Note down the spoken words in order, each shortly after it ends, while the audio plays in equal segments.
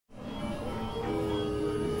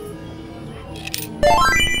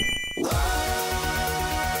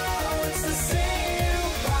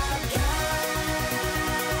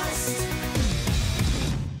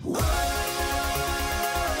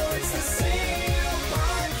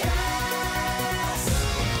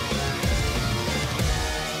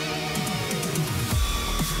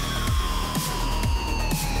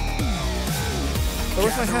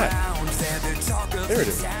my hat? There it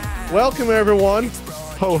is. Welcome, everyone.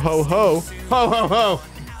 Ho, ho, ho. Ho, ho, ho.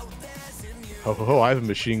 Ho, ho, ho. I have a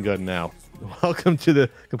machine gun now. Welcome to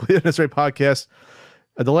the Complete Unnecessary Podcast.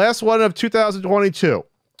 The last one of 2022.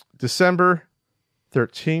 December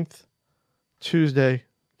 13th, Tuesday,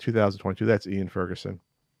 2022. That's Ian Ferguson.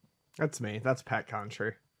 That's me. That's Pat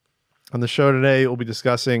Contry. On the show today, we'll be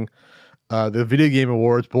discussing the Video Game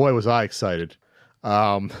Awards. Boy, was I excited.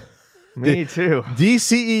 Me too.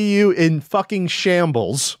 DCEU in fucking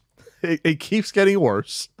shambles. It keeps getting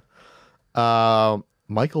worse.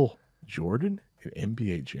 Michael Jordan in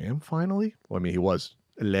NBA Jam finally? Well, I mean, he was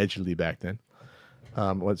allegedly back then.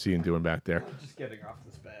 What's Ian doing back there? Just getting off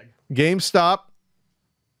this bag. GameStop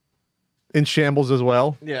in shambles as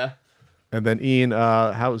well. Yeah. And then Ian,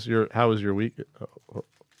 how was your week?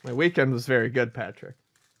 My weekend was very good, Patrick.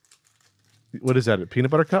 What is that? A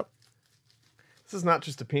peanut butter cup? This is not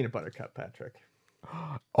just a peanut butter cup, Patrick.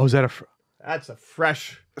 Oh, is that That's a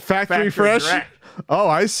fresh factory fresh? direct Oh,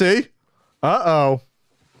 I see. Uh-oh.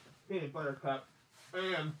 peanut butter cup.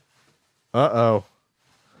 And Uh-oh.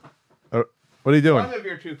 What are you doing? one of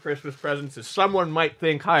your two Christmas presents is someone might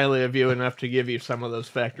think highly of you enough to give you some of those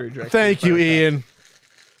factory direct. Thank you, Ian.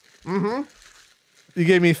 Mm-hmm. You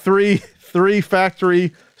gave me three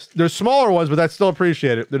factory. They're smaller ones, but that's still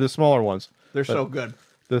appreciated. They're the smaller ones. They're so good.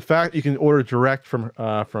 The fact you can order direct from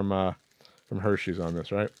Hershey's on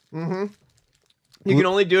this, right? Mm-hmm. You can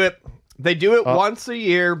only do it. They do it once a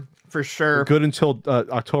year for sure. Good until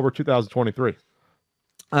October 2023.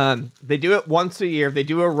 They do it once a year. They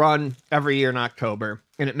do a run every year in October,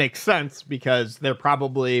 and it makes sense because they're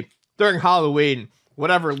probably during Halloween.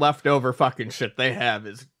 Whatever leftover fucking shit they have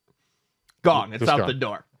is gone. It's out the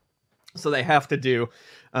door. So they have to do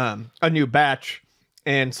a new batch,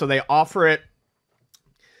 and so they offer it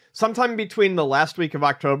sometime between the last week of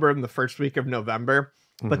October and the first week of November.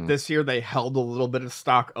 But this year they held a little bit of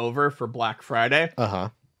stock over for Black Friday. Uh-huh.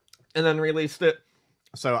 And then released it.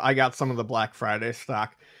 So I got some of the Black Friday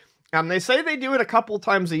stock. They say they do it a couple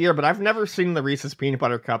times a year, but I've never seen the Reese's Peanut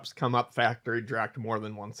Butter Cups come up factory direct more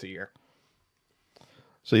than once a year.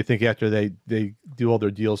 So you think after they do all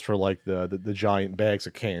their deals for like the giant bags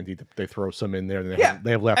of candy, they throw some in there and they have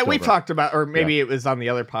leftover. And we talked about, or maybe it was on the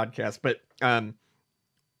other podcast, but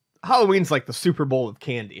Halloween's like the Super Bowl of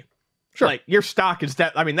candy. Sure. Like your stock is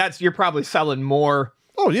that. I mean, you're probably selling more.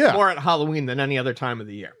 Oh yeah, more at Halloween than any other time of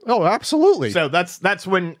the year. Oh, absolutely. So that's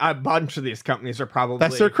when a bunch of these companies are probably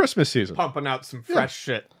that's their Christmas season, pumping out some fresh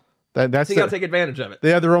shit. That's so you gotta take advantage of it. They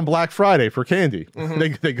have their own Black Friday for candy.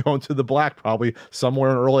 They go into the black probably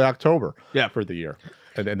somewhere in early October. For the year,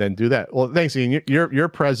 and then do that. Well, thanks, Ian. Your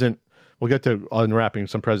present. We'll get to unwrapping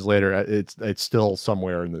some presents later. It's still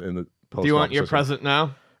somewhere in the post. Do you want your present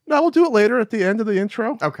now? No, we'll do it later at the end of the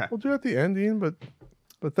intro. Okay, we'll do it at the end, Ian. But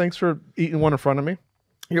thanks for eating one in front of me.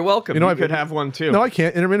 You're welcome. You could have one too. No, I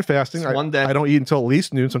can't. Intermittent fasting. It's one day. I don't eat until at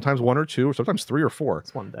least noon. Sometimes 1 or 2, or sometimes 3 or 4.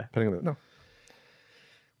 It's one day. Depending on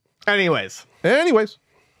Anyways,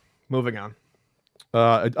 moving on.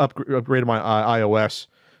 I upgraded my iOS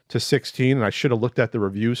to 16, and I should have looked at the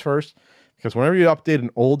reviews first because whenever you update an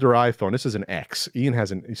older iPhone, this is an X. Ian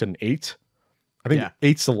has he said an 8. I think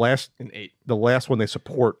 8's the last one they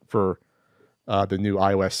support for the new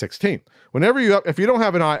iOS 16. Whenever if you don't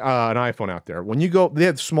have an iPhone out there, when you go, they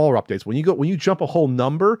have smaller updates. When you jump a whole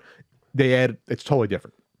number, it's totally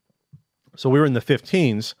different. So we were in the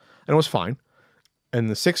 15s, and it was fine. And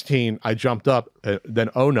the 16, I jumped up. Then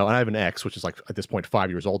oh no, and I have an X, which is like at this point 5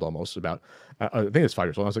 years old almost. About I think it's 5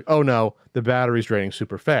 years old. I was like, oh no, the battery's draining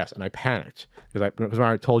super fast, and I panicked because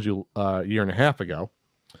I told you a year and a half ago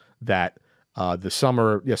that the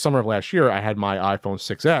summer of last year I had my iPhone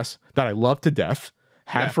 6S that I loved to death,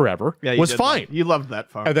 had forever, was fine. You loved that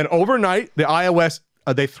phone. And then overnight, the iOS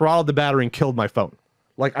they throttled the battery and killed my phone.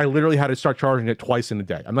 Like I literally had to start charging it twice in a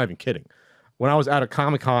day. I'm not even kidding. When I was out of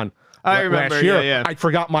Comic-Con. I remember, last year, I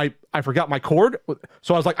forgot my cord,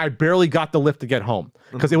 so I was like, I barely got the lift to get home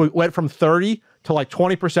because it went from 30 to like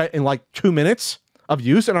 20% in like 2 minutes of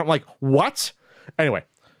use, and I'm like, what? Anyway,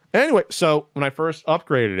 so when I first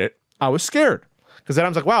upgraded it, I was scared because then I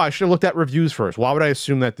was like, wow, I should have looked at reviews first. Why would I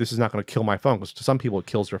assume that this is not going to kill my phone? Because to some people, it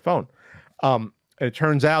kills their phone. It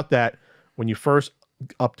turns out that when you first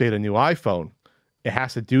update a new iPhone, it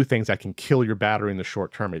has to do things that can kill your battery in the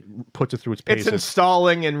short term. It puts it through its paces. It's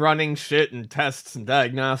installing and running shit and tests and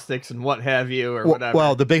diagnostics and what have you or whatever.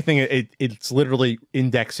 Well, the big thing, it's literally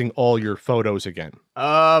indexing all your photos again.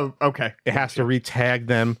 Oh, okay. It has to retag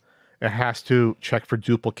them. It has to check for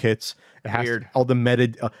duplicates. It has all the meta.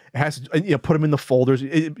 It has to put them in the folders.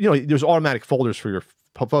 There's automatic folders for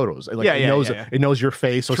photos. Like Yeah, it yeah, knows yeah, yeah. it knows your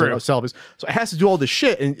face, so it's True. like a selfie. So it has to do all this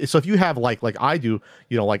shit. And so if you have like I do,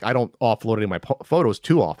 you know, like I don't offload any of my photos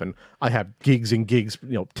too often. I have gigs and gigs,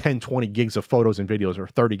 you know, 10, 20 gigs of photos and videos, or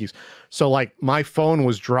 30 gigs. So like my phone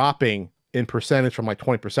was dropping in percentage from like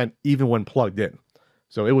 20% even when plugged in.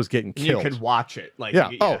 So it was getting killed. You could watch it. Like, yeah.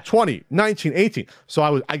 Oh, 20, 19, 18.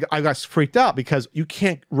 So I got freaked out because you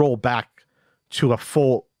can't roll back to a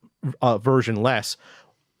full version less.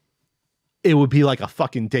 It would be like a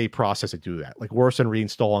fucking day process to do that. Like worse than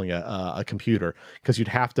reinstalling a computer, because you'd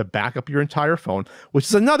have to back up your entire phone, which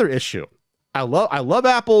is another issue. I love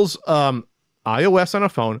Apple's iOS on a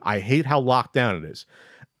phone. I hate how locked down it is.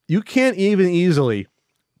 You can't even easily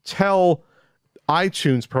tell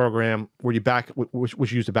iTunes program where you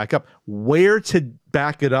which you use to back up, where to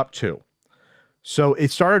back it up to. So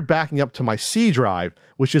it started backing up to my C drive,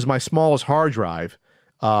 which is my smallest hard drive.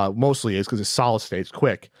 Mostly is because it's solid state, it's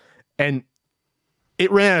quick, and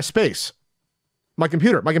it ran out of space. My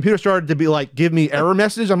computer started to be like, give me error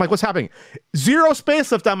messages. I'm like, what's happening? Zero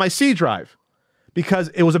space left on my C drive because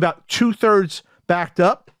it was about 2/3 backed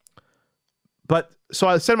up. But so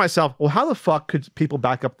I said to myself, well, how the fuck could people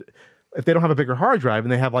back up if they don't have a bigger hard drive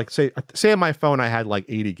and they have like, say on my phone, I had like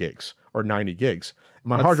 80 gigs or 90 gigs.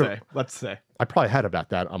 Let's say I probably had about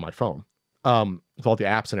that on my phone. With all the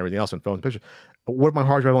apps and everything else and phone pictures. But what if my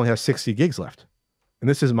hard drive only has 60 gigs left? And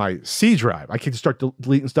this is my C drive. I can start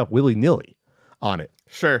deleting stuff willy-nilly on it.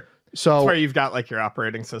 Sure. So that's where you've got like your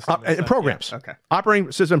operating system and programs. Yeah. Okay.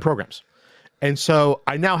 Operating system programs. And so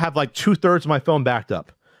I now have like 2/3 of my phone backed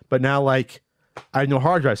up. But now like I have no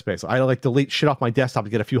hard drive space. I like delete shit off my desktop to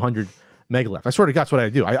get a few hundred meg left. I swear to God, that's what I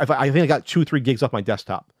do. I think I got 2-3 gigs off my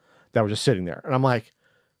desktop that were just sitting there. And I'm like,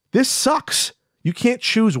 this sucks. You can't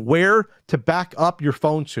choose where to back up your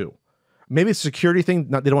phone to. Maybe it's a security thing.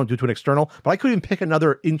 They don't want to do it to an external, but I couldn't even pick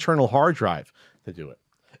another internal hard drive to do it.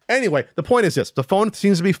 Anyway, the point is this. The phone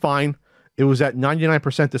seems to be fine. It was at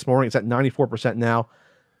 99% this morning. It's at 94% now.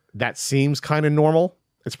 That seems kind of normal.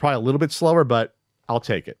 It's probably a little bit slower, but I'll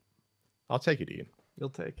take it. I'll take it, Ian. You'll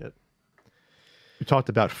take it. We talked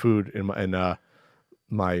about food in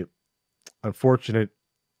my unfortunate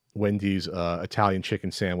Wendy's Italian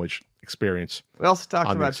chicken sandwich experience. We also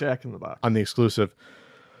talked about Jack in the Box. On the exclusive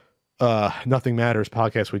Nothing Matters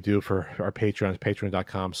podcast we do for our patrons,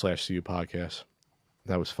 patreon.com/CU podcast.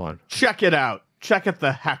 That was fun. Check it out. Check it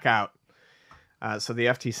the heck out. So the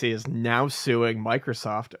FTC is now suing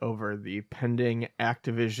Microsoft over the pending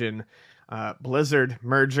Activision Blizzard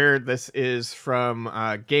merger. This is from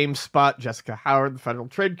GameSpot. Jessica Howard, the Federal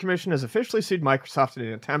Trade Commission, has officially sued Microsoft in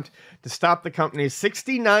an attempt to stop the company's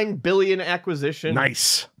 $69 billion acquisition.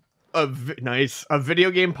 Nice. Of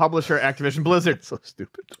video game publisher Activision Blizzard. So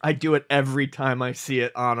stupid. I do it every time I see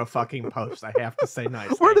it on a fucking post. I have to say nice.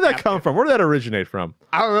 Where did that come from? Where did that originate from?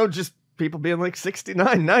 I don't know. Just people being like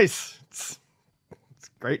 69. Nice. It's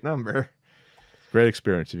a great number. Great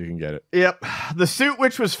experience if you can get it. Yep. The suit,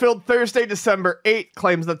 which was filed Thursday, December 8th,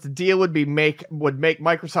 claims that the deal would make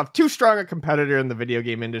Microsoft too strong a competitor in the video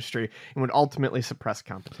game industry and would ultimately suppress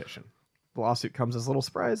competition. The lawsuit comes as a little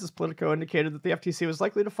surprise, as Politico indicated that the FTC was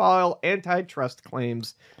likely to file antitrust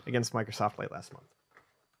claims against Microsoft late last month.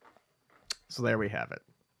 So there we have it.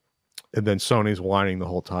 And then Sony's whining the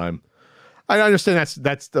whole time. I understand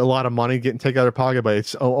that's a lot of money getting taken out of their pocket, but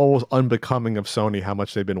it's almost unbecoming of Sony how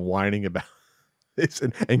much they've been whining about this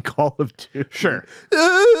and Call of Duty. Sure.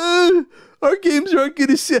 Our games aren't going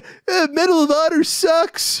to sell. Medal of Honor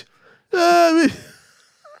sucks.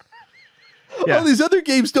 Yeah. All these other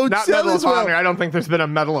games don't Not sell Medal as of well. Honor. I don't think there's been a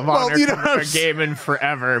Medal of Honor a game in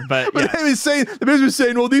forever, but yeah. They were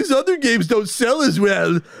saying, well, these other games don't sell as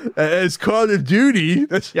well as Call of Duty.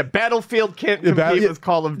 Battlefield can't compete with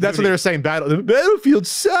Call of Duty. That's what they were saying. Battlefield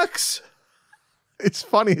sucks. It's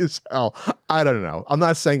funny as hell. I don't know. I'm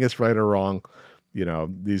not saying it's right or wrong, you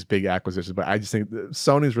know, these big acquisitions, but I just think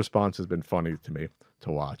Sony's response has been funny to me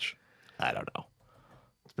to watch. I don't know.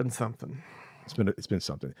 It's been something. It's been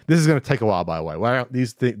something. This is going to take a while, by the way. Well,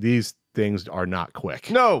 these things are not quick.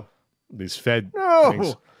 No. These Fed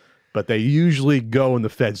things, but they usually go in the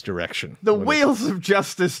Fed's direction. The wheels of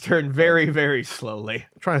justice turn very, very slowly.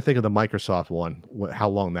 I'm trying to think of the Microsoft one, how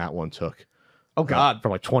long that one took. Oh, God.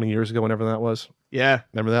 From like 20 years ago, whenever that was. Yeah.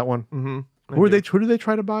 Remember that one? Mm-hmm. Who did they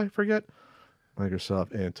try to buy? Forget.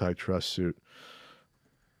 Microsoft antitrust suit.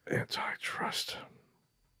 Antitrust.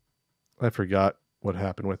 I forgot what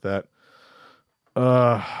happened with that.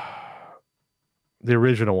 The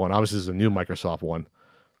original one. Obviously, this is a new Microsoft one.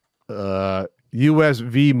 US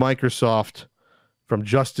v. Microsoft from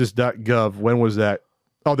justice.gov. When was that?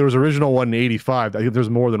 Oh, there was an original one in 85. I think there's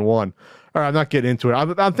more than one. All right, I'm not getting into it.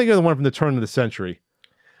 I'm thinking of the one from the turn of the century.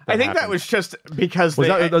 I think that was just because was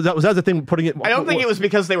that the thing putting it? I don't think it was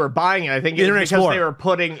because they were buying it. I think it was because they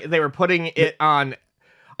were putting it on.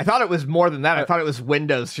 I thought it was more than that. I thought it was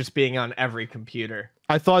Windows just being on every computer.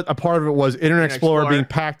 I thought a part of it was Internet Explorer being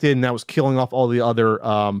packed in, and that was killing off all the other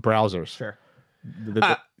browsers. Sure.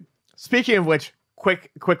 Speaking of which, quick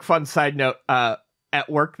fun side note. At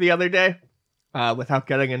work the other day, without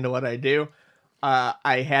getting into what I do,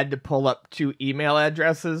 I had to pull up 2 email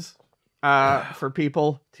addresses for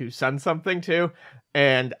people to send something to.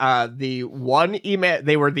 And the one email,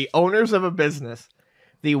 they were the owners of a business.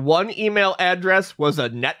 The one email address was a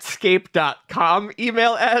netscape.com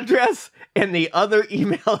email address, and the other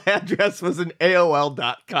email address was an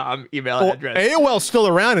AOL.com email address. AOL's still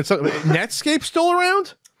around. Netscape's still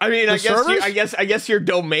around? I mean, I guess your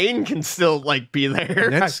domain can still like be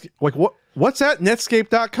there. What's that?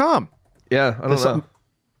 Netscape.com. Yeah, I don't know.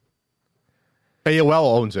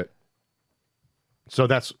 AOL owns it. So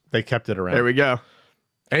they kept it around. There we go.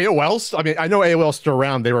 AOL's, I mean, I know AOL's still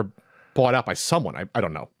around. They were bought out by someone. I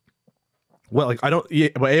don't know. Well, like but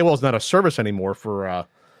AOL's not a service anymore for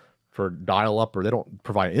dial-up, or they don't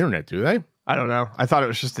provide internet, do they? I don't know. I thought it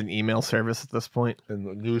was just an email service at this point. And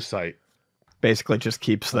the news site basically just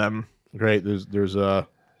keeps them. Great. There's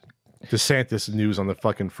DeSantis news on the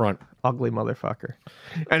fucking front. Ugly motherfucker.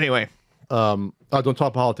 Anyway. Don't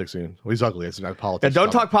talk politics, Ian. Well, he's ugly. It's not politics. Yeah,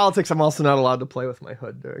 don't talk politics. I'm also not allowed to play with my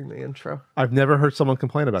hood during the intro. I've never heard someone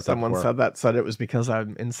complain about that. Someone said it was because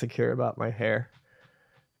I'm insecure about my hair.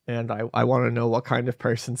 And I want to know what kind of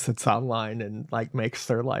person sits online and like makes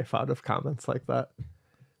their life out of comments like that.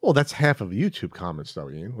 Well, that's half of YouTube comments, though,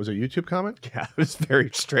 Ian. Was it a YouTube comment? Yeah, it was very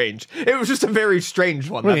strange. It was just a very strange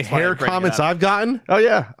one. That's hair comments I've gotten? Oh,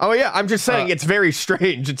 yeah. I'm just saying it's very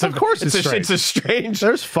strange. Of course it's strange. It's a strange.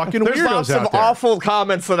 There's fucking weirdos out there. There's lots of awful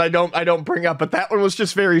comments that I don't bring up, but that one was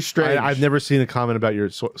just very strange. I've never seen a comment about your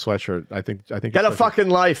sweatshirt. I think get a fucking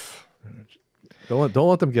life. Don't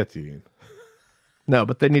let them get to you, Ian. No,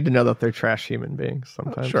 but they need to know that they're trash human beings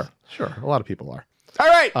sometimes. Sure. A lot of people are. All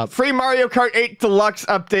right, free Mario Kart 8 Deluxe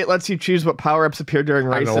update lets you choose what power-ups appear during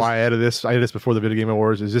races. I don't know why I added this. I did this before the Video Game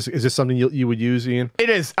Awards. Is this something you would use, Ian? It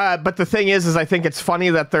is, but the thing is I think it's funny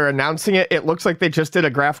that they're announcing it. It looks like they just did a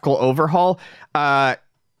graphical overhaul.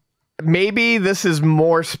 Maybe this is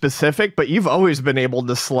more specific, but you've always been able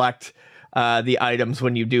to select the items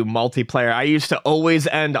when you do multiplayer. I used to always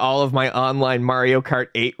end all of my online Mario Kart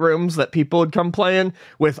 8 rooms that people would come play in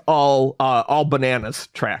with all bananas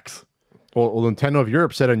tracks. Well, Nintendo of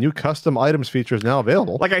Europe said a new custom items feature is now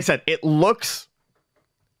available. Like I said, it looks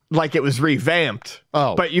like it was revamped.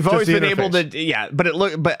 Oh, but you've always been able to,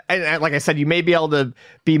 and like I said, you may be able to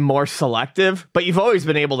be more selective, but you've always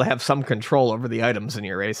been able to have some control over the items in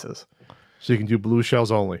your races. So you can do blue shells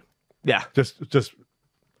only. Yeah, just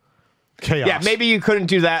chaos. Yeah, maybe you couldn't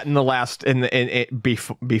do that in the last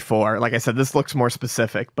before. Like I said, this looks more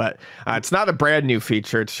specific, but it's not a brand new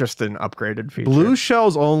feature. It's just an upgraded feature. Blue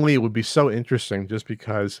shells only would be so interesting, just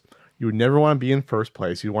because you would never want to be in first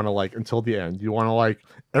place. You want to until the end. You want to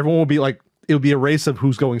everyone will be it would be a race of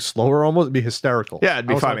who's going slower. Almost it'd be hysterical. Yeah, it'd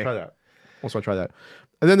be funny. I also want to try that.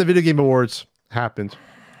 And then the Video Game Awards happened.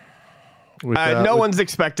 No one's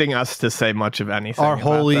expecting us to say much of anything.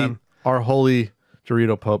 Our holy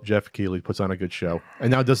Dorito Pope Jeff Keighley puts on a good show,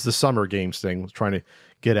 and now does the Summer Games thing, trying to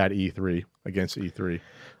get at E3 against E3.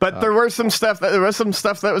 But there was some stuff that was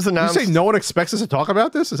announced. You say no one expects us to talk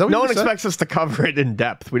about this? Is that what no one expects us to cover it in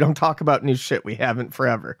depth? We don't talk about new shit we haven't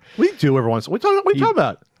forever. We do every once. What are you talking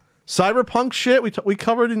about? Cyberpunk shit. We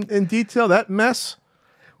covered in detail that mess.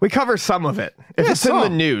 We cover some of it. If it's in the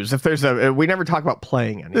news, if there's we never talk about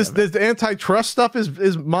playing any of it. The antitrust stuff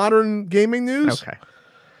is modern gaming news. Okay.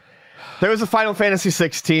 There was a Final Fantasy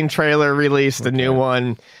 16 trailer released, a new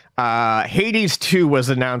one. Hades 2 was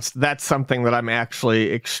announced. That's something that I'm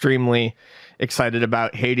actually extremely excited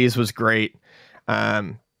about. Hades was great.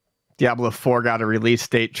 Diablo 4 got a release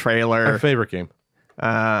date trailer. My favorite game.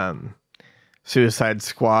 Suicide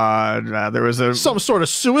Squad. There was some sort of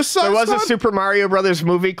Suicide There was Squad? a Super Mario Brothers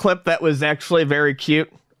movie clip that was actually very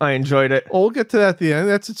cute. I enjoyed it. We'll get to that at the end.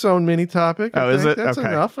 That's its own mini topic. Is it? That's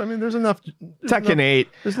enough. I mean, there's enough. Tekken 8.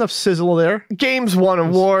 There's enough sizzle there. Games won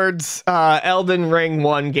awards. Elden Ring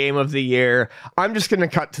won Game of the Year. I'm just going to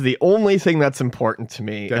cut to the only thing that's important to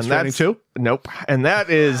me. Death Stranding 2? Nope. And that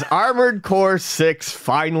is Armored Core 6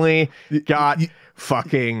 finally got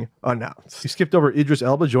fucking announced. You skipped over Idris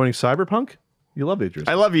Elba joining Cyberpunk? You love Idris.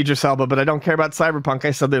 I love Idris Elba, but I don't care about Cyberpunk.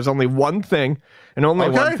 I said there's only one thing, and only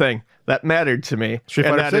one thing that mattered to me. Street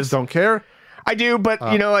Fighter 6, don't care? I do,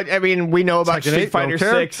 but you know, I mean, we know about Street Fighter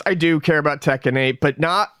 6. I do care about Tekken 8, but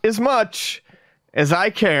not as much as I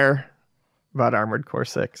care about Armored Core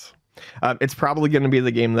 6. It's probably going to be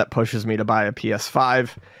the game that pushes me to buy a PS5.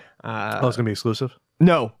 Oh, it's going to be exclusive?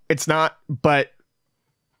 No, it's not. But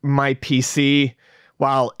my PC,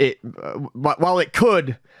 while it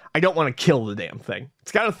could, I don't want to kill the damn thing.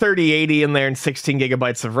 It's got a 3080 in there and 16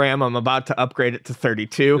 gigabytes of RAM. I'm about to upgrade it to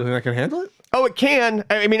 32. You think I can handle it? Oh, it can.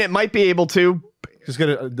 I mean, it might be able to. Just get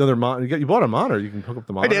another monitor. You bought a monitor. You can hook up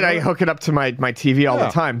the monitor. I did. I hook it up to my TV all the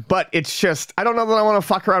time. But it's just, I don't know that I want to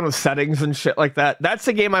fuck around with settings and shit like that. That's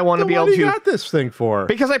a game I want to be able to. What do you got this thing for?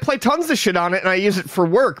 Because I play tons of shit on it and I use it for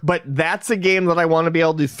work. But that's a game that I want to be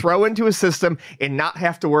able to throw into a system and not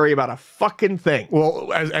have to worry about a fucking thing.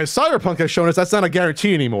 Well, as Cyberpunk has shown us, that's not a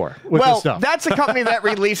guarantee anymore with this stuff. That's a company that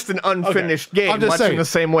released an unfinished game, much in the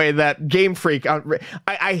same way that Game Freak.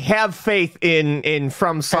 I have faith in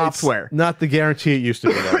From Software. It's not the guarantee it used to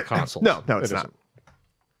be on consoles. No, it's not.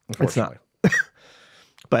 It's not.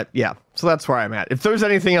 But yeah, so that's where I'm at. If there's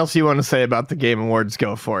anything else you want to say about the Game Awards,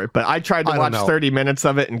 go for it. But I tried to watch 30 minutes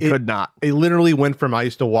of it and could not. It literally went from, I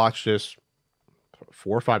used to watch this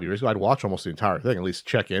 4 or 5 years ago. I'd watch almost the entire thing, at least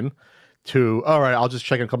check in, to, all right, I'll just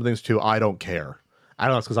check in a couple things, to I don't care. I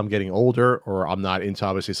don't know if it's because I'm getting older or I'm not into,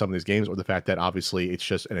 obviously, some of these games, or the fact that, obviously, it's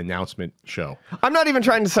just an announcement show. I'm not even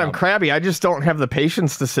trying to sound crabby. I just don't have the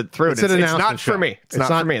patience to sit through it. It's not for me. It's not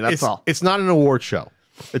for me. That's all. It's not an award show.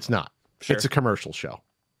 It's not. Sure. It's a commercial show.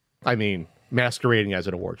 I mean, masquerading as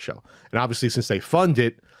an award show. And obviously, since they fund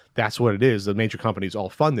it, that's what it is. The major companies all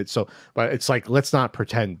fund it. So, but it's like, let's not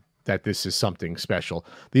pretend that this is something special.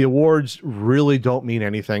 The awards really don't mean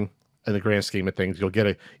anything in the grand scheme of things. You'll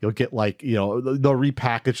get like, you know, they'll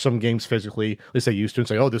repackage some games physically, at least they used to, and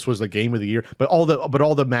say, oh, this was the game of the year. But all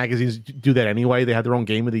the magazines do that anyway. They have their own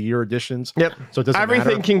game of the year editions. Yep. So it doesn't Everything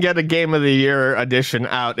matter. can get a game of the year edition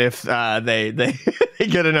out if they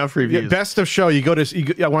get enough reviews. Yeah, best of show. When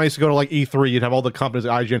I used to go to like E3, you'd have all the companies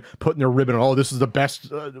at IGN putting their ribbon on, oh, this is the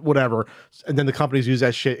best, whatever. And then the companies use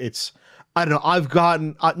that shit. It's, I don't know. I've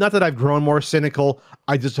gotten, not that I've grown more cynical.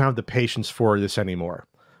 I just don't have the patience for this anymore.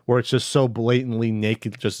 Where it's just so blatantly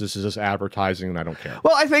naked, just this is just advertising, and I don't care.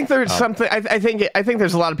 Well, I think there's something. I think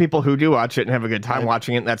there's a lot of people who do watch it and have a good time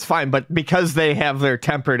watching it, and that's fine. But because they have their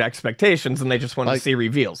tempered expectations and they just want to see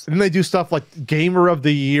reveals, and they do stuff like Gamer of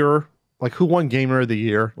the Year. Like, who won Gamer of the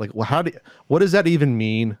Year? Like, well, what does that even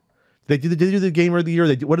mean? Did they do the Gamer of the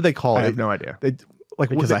Year? What do they call it? I have no idea.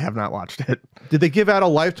 I have not watched it. Did they give out a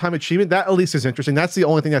lifetime achievement? That at least is interesting. That's the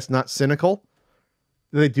only thing that's not cynical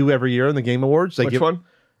that they do every year in the Game Awards. Which one?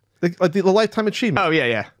 Like the lifetime achievement. Oh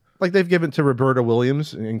yeah. Like they've given it to Roberta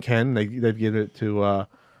Williams and Ken. They've given it to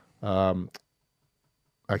I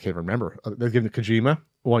can't remember. They've given it to Kojima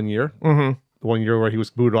 1 year. Mm-hmm. The 1 year where he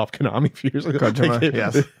was booted off Konami a few years ago.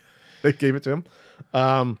 Kojima, They gave it to him.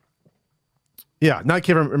 Yeah, now I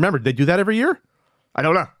can't remember. Did they do that every year? I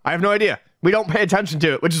don't know. I have no idea. We don't pay attention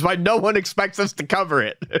to it, which is why no one expects us to cover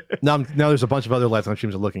it. Now there's a bunch of other lifetime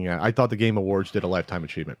achievements I'm looking at. I thought the Game Awards did a lifetime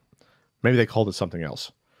achievement. Maybe they called it something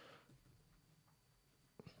else.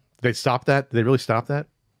 Did they stop that? Did they really stop that?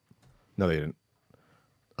 No, they didn't.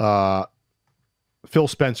 Phil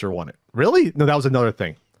Spencer won it. Really? No, that was another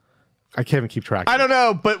thing. I can't even keep track. I don't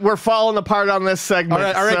know, but we're falling apart on this segment.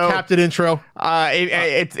 All right, Captain Intro.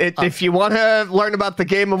 If you want to learn about the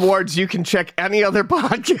Game Awards, you can check any other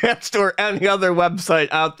podcast or any other website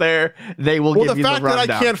out there. They will give you the rundown. The fact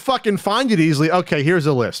that I can't fucking find it easily. Okay, here's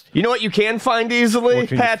a list. You know what you can find easily,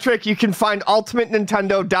 Patrick? You can find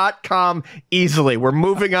UltimateNintendo.com easily. We're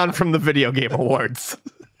moving on from the Video Game Awards.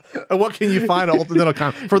 And what can you find at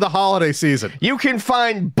UltimateNintendo.com for the holiday season? You can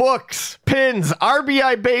find books, pins,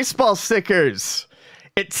 RBI baseball stickers,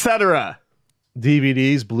 etc.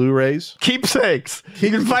 DVDs, Blu-rays, keepsakes. You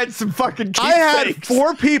can find some fucking keepsakes. I had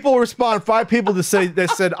 4 people respond, 5 people that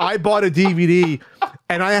said I bought a DVD,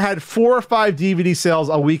 and I had 4 or 5 DVD sales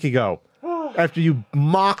a week ago. After you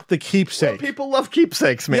mocked the keepsake, well, people love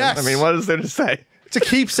keepsakes, man. Yes. I mean, what is there to say? It's a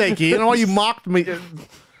keepsake. You know why you mocked me?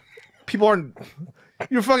 People aren't.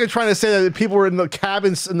 You're fucking trying to say that people were in the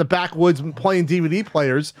cabins in the backwoods playing DVD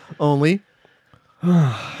players only.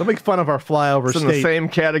 Don't make fun of our flyover it's state. In the same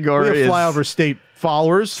category. We have flyover state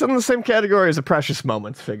followers. It's in the same category as a Precious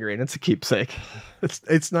Moments figurine. It's a keepsake.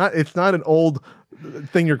 It's not an old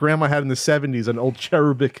thing your grandma had in the 70s. An old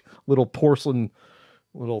cherubic little porcelain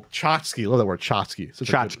little tchotchke. I love that word, tchotchke.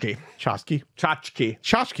 Tchotchke. Tchotchke. Tchotchke.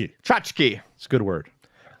 Tchotchke. Tchotchke. It's a good word.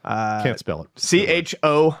 Can't spell it.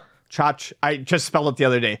 CHO. Chotch. I just spelled it the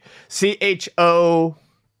other day. CHOTCHKE.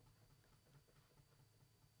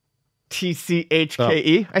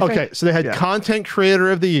 Okay, so they had Content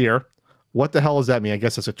Creator of the Year. What the hell does that mean? I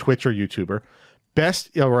guess it's a Twitch or YouTuber.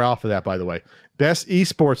 We're off of that, by the way. Best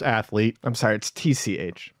Esports Athlete. I'm sorry, it's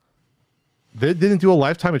TCH. They didn't do a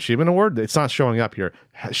Lifetime Achievement Award? It's not showing up here.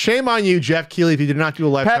 Shame on you, Jeff Keighley, if you did not do a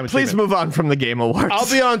Lifetime Pat, please Achievement. move on from the Game Awards. I'll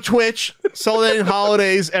be on Twitch celebrating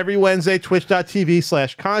holidays every Wednesday,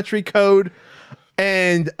 twitch.tv/Country Code.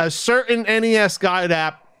 And a certain NES guide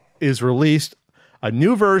app is released, a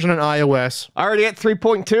new version on iOS. Already at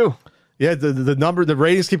 3.2. Yeah, the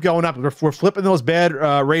ratings keep going up. We're flipping those bad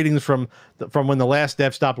ratings from when the last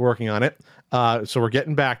dev stopped working on it. So we're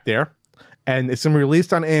getting back there. And it's going to be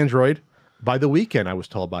released on Android by the weekend, I was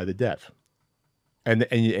told by the dev. And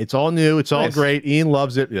it's all new. It's all great. Ian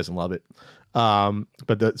loves it. He doesn't love it.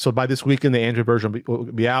 So by this weekend, the Android version will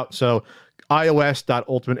be out. So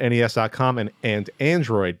ios.ultimatnes.com and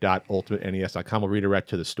android.ultimatnes.com will redirect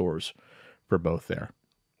to the stores for both there.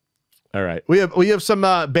 All right. We have some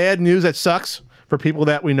bad news that sucks for people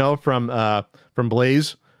that we know from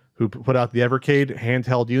Blaze, who put out the Evercade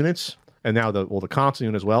handheld units, and now the console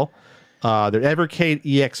unit as well. The Evercade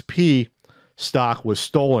EXP stock was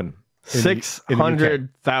stolen.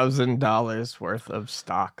 $600,000 worth of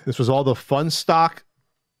stock. This was all the Fun Stock.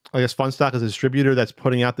 I guess Fun Stock is a distributor that's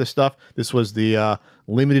putting out this stuff. This was the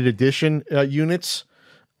limited edition units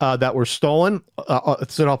that were stolen.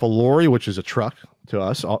 It set off a lorry, which is a truck to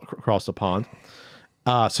us across the pond.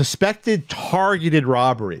 Suspected targeted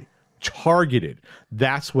robbery. Targeted.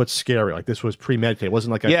 That's what's scary. Like, this was premeditated. It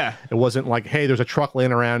wasn't like it wasn't like, hey, there's a truck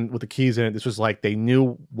laying around with the keys in it. This was like they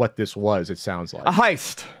knew what this was. It sounds like a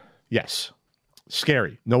heist. Yes,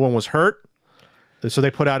 scary. No one was hurt. So they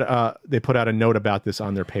put out a note about this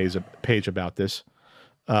on their page about this.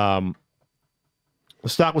 The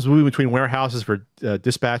stock was moving between warehouses for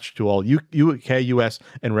dispatch to all UK, US,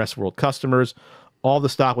 and rest of the world customers. All the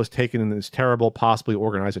stock was taken in this terrible, possibly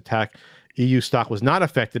organized attack. EU stock was not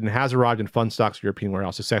affected and has arrived in Fun Stock's European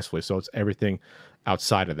warehouse successfully. So it's everything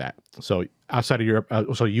outside of that. So outside of Europe,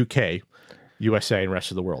 so UK, USA, and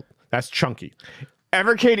rest of the world. That's chunky.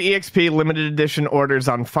 Evercade EXP limited edition orders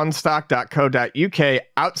on funstock.co.uk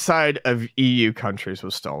outside of EU countries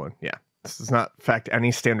was stolen. Yeah, this does not affect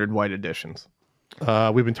any standard white editions.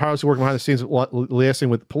 We've been tirelessly working behind the scenes, liaising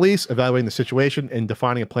with the police, evaluating the situation, and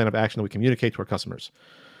defining a plan of action that we communicate to our customers.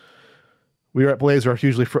 We at Blaze are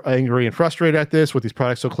hugely angry and frustrated at this. With these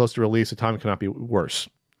products so close to release, the time cannot be worse.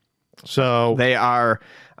 So they are.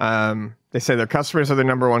 They say their customers are their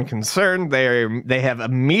number one concern. They have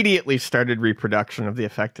immediately started reproduction of the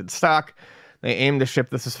affected stock. They aim to ship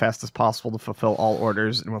this as fast as possible to fulfill all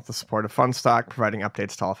orders, and with the support of Fun Stock, providing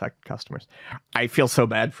updates to all affected customers. I feel so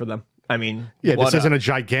bad for them. I mean, yeah, this isn't a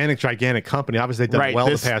gigantic company. Obviously, they've done well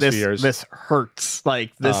the past few years. This hurts.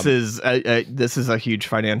 Like, this is a huge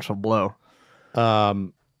financial blow.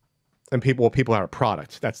 And people have a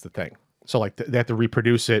product. That's the thing. So like they have to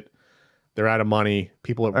reproduce it. They're out of money.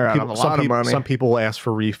 Some people will ask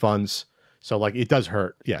for refunds. So like it does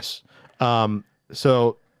hurt. Yes.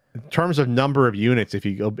 So in terms of number of units, if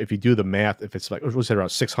you do the math, if it's like we said around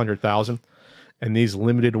 600,000, and these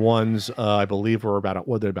limited ones, I believe were about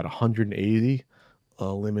 180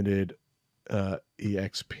 limited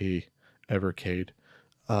EXP Evercade.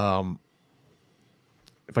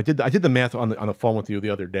 If I did the math on the phone with you the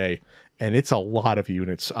other day, and it's a lot of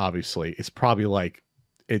units. Obviously, it's probably like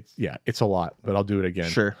it's a lot, but I'll do it again.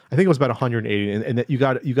 Sure. I think it was about 180, and that you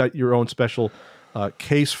got your own special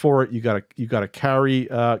case for it. You got a carry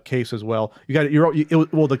case as well. You got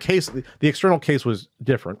the case. The external case was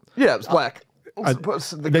different. Yeah, it was black.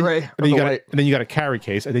 The gray and then you got a carry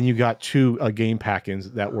case, and then you got two game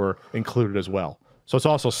pack-ins that were included as well. So it's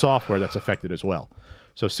also software that's affected as well.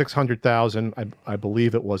 So 600,000, I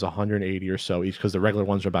believe it was 180 or so each, because the regular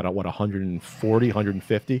ones are about 140,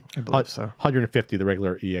 150. I believe so. 150 the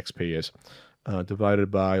regular EXP is divided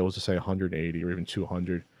by, we'll just say 180 or even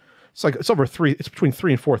 200. It's over it's between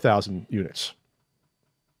 3,000 and 4,000 units.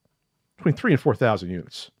 Between 3,000 and 4,000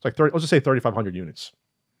 units. It's like let's just say 3,500 units.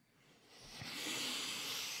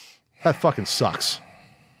 That fucking sucks.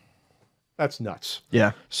 That's nuts.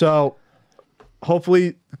 Yeah. So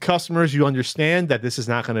hopefully, customers, you understand that this is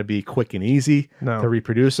not going to be quick and easy to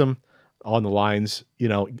reproduce them on the lines,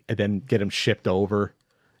 and then get them shipped over.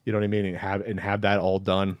 You know what I mean? And have that all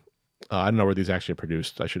done. I don't know where these actually are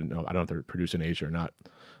produced. I shouldn't know. I don't know if they're produced in Asia or not.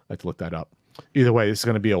 I have to look that up. Either way, this is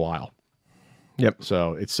going to be a while. Yep.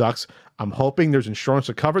 So it sucks. I'm hoping there's insurance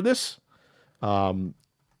to cover this.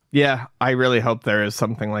 Yeah, I really hope there is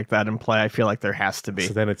something like that in play. I feel like there has to be.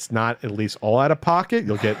 So then it's not at least all out of pocket.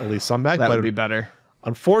 You'll get at least some back. That would be better.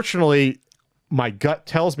 Unfortunately, my gut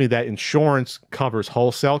tells me that insurance covers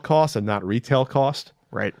wholesale costs and not retail cost.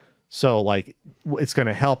 Right. So like it's going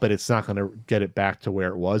to help, but it's not going to get it back to where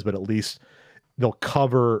it was. But at least they'll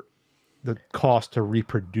cover the cost to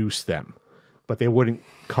reproduce them. but they wouldn't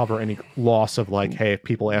cover any loss of like, hey, if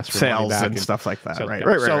people ask for money Sales back and stuff like that. so, Right. yeah.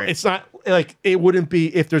 Right. So Right. it's not like it wouldn't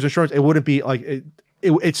be if there's insurance. It wouldn't be like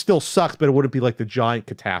it still sucks, but it wouldn't be like the giant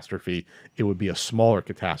catastrophe. It would be a smaller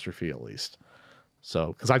catastrophe at least.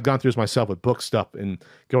 So because I've gone through this myself with book stuff and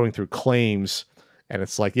going through claims, and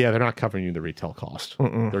it's like, yeah, they're not covering you the retail cost.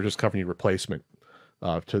 They're just covering you replacement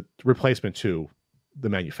to the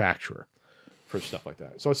manufacturer for stuff like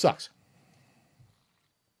that. So it sucks.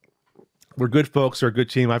 We're good folks. They're a good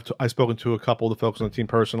team. I've spoken to a couple of the folks on the team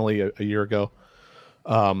personally a year ago.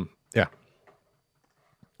 Yeah.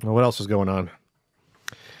 Well, what else is going on?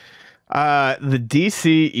 The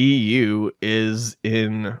DCEU is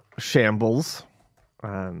in shambles.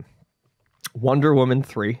 Wonder Woman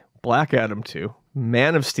 3, Black Adam 2,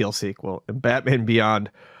 Man of Steel sequel, and Batman Beyond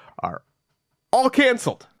are all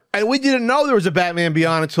canceled. And we didn't know there was a Batman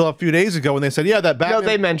Beyond until a few days ago when they said, yeah, that Batman... No,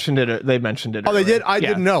 they mentioned it. They mentioned it. Oh, they did? I Yeah.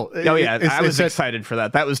 didn't know. Oh, yeah. I was excited for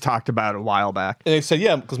that. That was talked about a while back. And they said,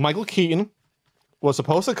 yeah, because Michael Keaton was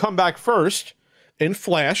supposed to come back first in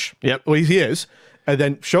Flash. Yep. Well, he is. And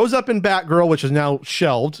then shows up in Batgirl, which is now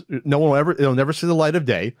shelved. No one will ever... It'll never see the light of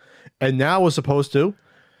day. And now was supposed to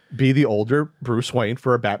be the older Bruce Wayne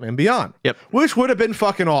for a Batman Beyond. Yep. Which would have been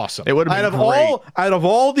fucking awesome. It would have been great. Out of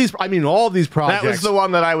all these... I mean, all of these projects... That was the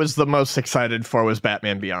one that I was the most excited for, was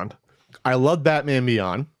Batman Beyond. I loved Batman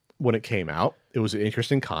Beyond when it came out. It was an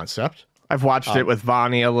interesting concept. I've watched it with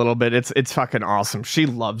Vonnie a little bit. It's fucking awesome. She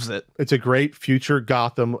loves it. It's a great future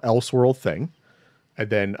Gotham Elseworld thing. And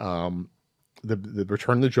then the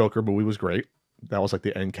Return of the Joker movie was great. That was like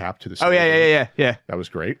the end cap to the series. Oh, yeah. That was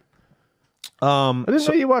great. I didn't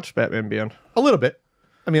know you watched Batman Beyond. A little bit.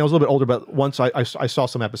 I mean, I was a little bit older, but once I saw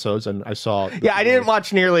some episodes and I saw... Yeah, I didn't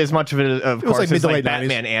watch nearly as much of it, of course, like mid as to like late 90s.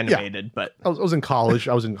 Batman animated, but... I was in college.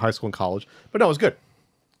 I was in high school and college. But no, it was good.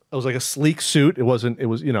 It was like a sleek suit. It was,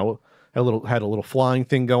 you know, had a little flying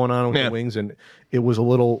thing going on with the wings, and it was a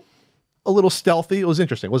little stealthy. It was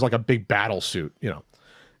interesting. It was like a big battle suit, you know.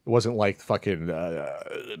 It wasn't like fucking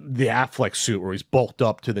the Affleck suit where he's bulked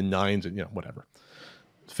up to the nines and, you know, whatever.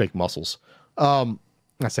 Fake muscles.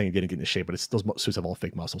 Not saying he didn't get into shape, but those suits have all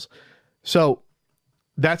fake muscles. So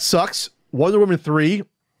that sucks. Wonder Woman 3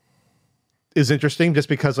 is interesting just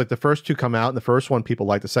because like the first two come out and the first one people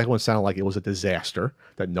liked. The second one sounded like it was a disaster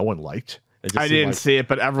that no one liked. I didn't see it,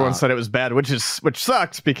 but everyone said it was bad, which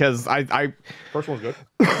sucks because I first one was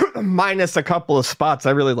good. Minus a couple of spots,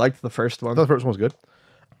 I really liked the first one. The first one was good.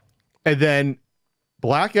 And then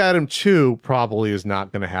Black Adam 2 probably is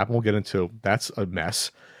not going to happen. We'll get into that's a mess.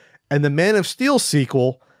 And the Man of Steel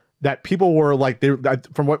sequel that people were like,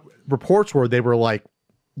 from what reports were, they were like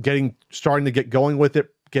starting to get going with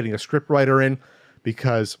it, getting a script writer in,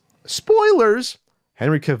 because spoilers,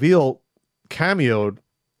 Henry Cavill cameoed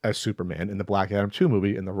as Superman in the Black Adam 2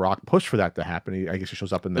 movie, and The Rock pushed for that to happen. I guess he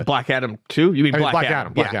shows up in the Black Adam 2. You mean Black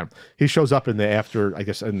Adam? Black Adam. He shows up in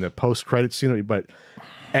the in the post credit scene,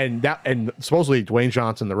 and supposedly Dwayne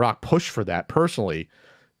Johnson, The Rock, pushed for that personally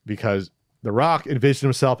because The Rock envisioned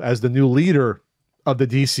himself as the new leader of the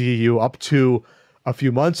DCEU up to a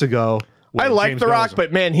few months ago. I like The Rock,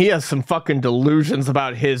 but man, he has some fucking delusions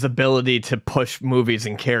about his ability to push movies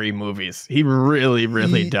and carry movies. He really,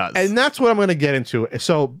 really does. And that's what I'm going to get into.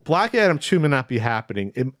 So Black Adam 2 may not be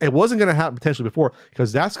happening. It wasn't going to happen potentially before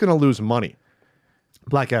because that's going to lose money.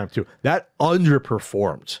 Black Adam 2. That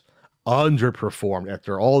underperformed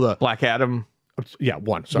after all the... Black Adam? Yeah,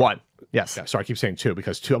 1. Sorry. 1. Yes. Yeah, sorry, I keep saying 2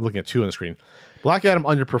 because 2. I'm looking at 2 on the screen. Black Adam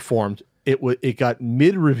underperformed. It got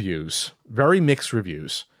mid reviews, very mixed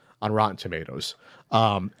reviews on Rotten Tomatoes,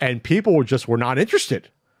 and people were not interested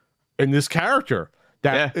in this character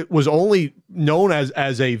that it was only known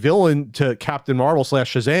as a villain to Captain Marvel /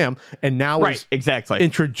 Shazam, and now is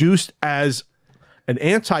introduced as an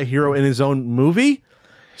anti-hero in his own movie.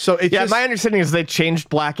 So my understanding is they changed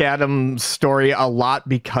Black Adam's story a lot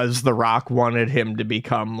because The Rock wanted him to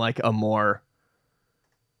become like a more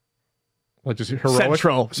just heroic,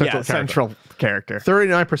 central character.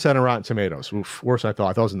 39% on Rotten Tomatoes. Oof, worse than I thought.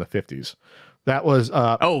 I thought it was in the 50s. That was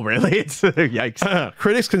oh really? It's yikes.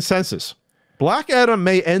 Critics consensus. Black Adam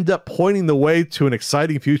may end up pointing the way to an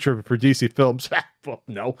exciting future for DC films. Well,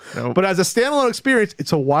 no. But as a standalone experience,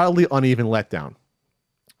 it's a wildly uneven letdown.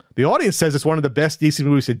 The audience says it's one of the best DC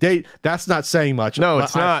movies to date. That's not saying much. No,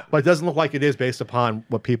 it's not. But it doesn't look like it is based upon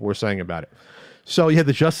what people were saying about it. So you had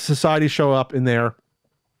the Justice Society show up in there.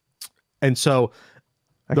 And so...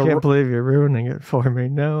 I can't believe you're ruining it for me.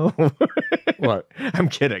 No. What? I'm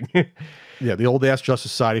kidding. Yeah, the old-ass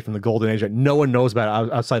Justice Society from the Golden Age that no one knows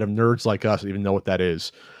about outside of nerds like us even know what that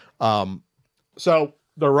is. So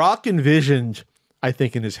The Rock envisioned, I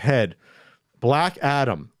think, in his head, Black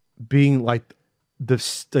Adam being like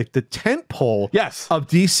the tent pole Yes. of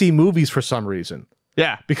DC movies for some reason.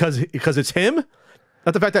 Yeah. Because it's him.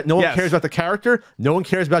 Not the fact that no one Yes. cares about the character. No one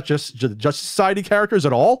cares about just Justice Society characters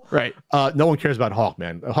at all. Right. No one cares about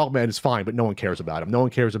Hawkman. Hawkman is fine, but no one cares about him. No one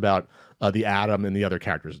cares about the Atom and the other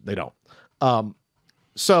characters. They don't.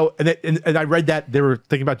 So, and I read that they were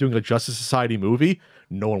thinking about doing a Justice Society movie.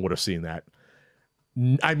 No one would have seen that.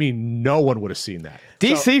 I mean, no one would have seen that.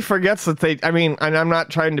 DC forgets that and I'm not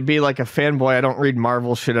trying to be like a fanboy. I don't read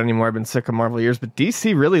Marvel shit anymore. I've been sick of Marvel years, but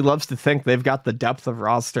DC really loves to think they've got the depth of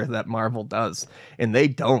roster that Marvel does, and they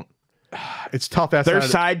don't. It's tough.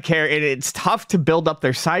 It's tough to build up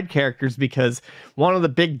their side characters because one of the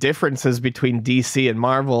big differences between DC and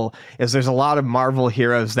Marvel is there's a lot of Marvel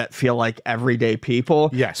heroes that feel like everyday people.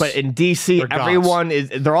 Yes. But in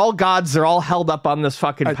DC, they're all gods. They're all held up on this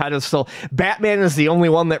fucking pedestal. Batman is the only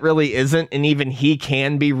one that really isn't, and even he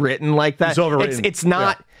can be written like that. He's overwritten. It's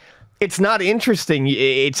not. Yeah. It's not interesting.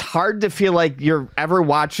 It's hard to feel like you're ever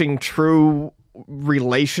watching true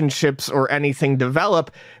relationships or anything develop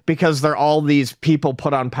because they're all these people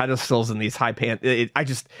put on pedestals and these high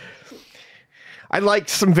I like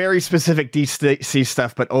some very specific DC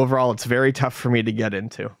stuff, but overall it's very tough for me to get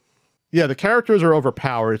into. Yeah, the characters are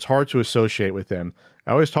overpowered. It's hard to associate with them.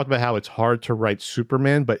 I always talked about how it's hard to write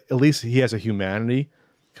Superman, but at least he has a humanity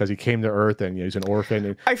because he came to Earth and he's an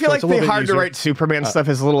orphan. I feel like the hard to write Superman stuff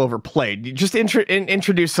is a little overplayed. You just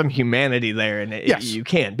introduce some humanity there, and you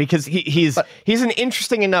can, because he's an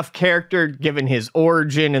interesting enough character given his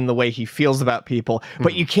origin and the way he feels about people.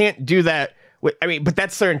 But you can't do that. But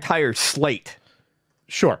that's their entire slate.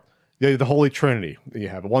 Sure, the Holy Trinity. You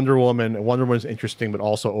have Wonder Woman. And Wonder Woman is interesting, but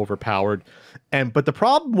also overpowered. But the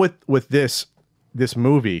problem with this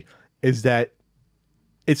movie is that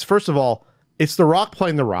it's, first of all, it's The Rock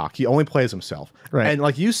playing The Rock. He only plays himself. Right. And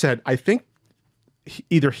like you said, I think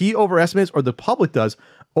either he overestimates or the public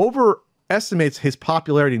overestimates his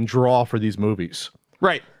popularity and draw for these movies.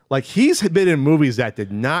 Right. Like, he's been in movies that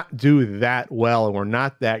did not do that well and were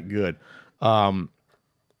not that good.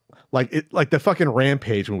 Like the fucking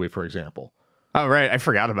Rampage movie, for example. Oh, right. I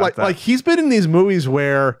forgot about that. Like, he's been in these movies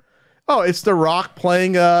where, it's The Rock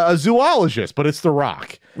playing a zoologist, but it's The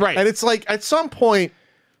Rock. Right. And it's like, at some point,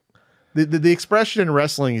 the expression in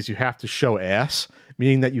wrestling is you have to show ass,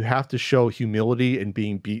 meaning that you have to show humility and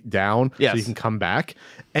being beat down so you can come back.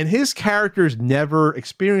 And his characters never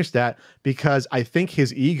experienced that because I think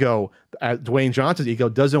his ego, Dwayne Johnson's ego,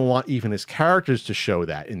 doesn't want even his characters to show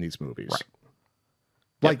that in these movies. Right.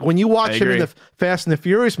 Like, when you watch him in the Fast and the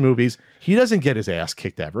Furious movies, he doesn't get his ass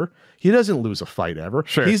kicked ever. He doesn't lose a fight ever.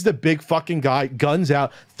 Sure. He's the big fucking guy, guns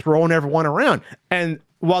out, throwing everyone around. And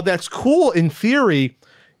while that's cool in theory,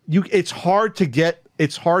 it's hard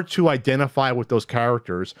to identify with those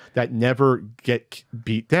characters that never get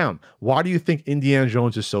beat down. Why do you think Indiana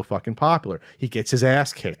Jones is so fucking popular? He gets his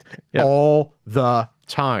ass kicked all the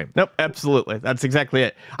time. Nope, absolutely. That's exactly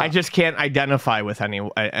it. I just can't identify with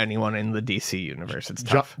anyone in the DC universe. It's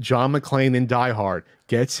tough. John McClane in Die Hard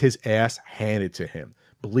gets his ass handed to him,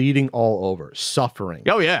 bleeding all over, suffering.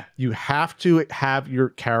 Oh, yeah. You have to have your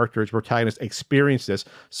characters, protagonists, experience this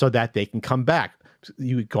so that they can come back.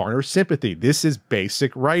 You garner sympathy. This is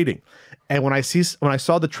basic writing. And when I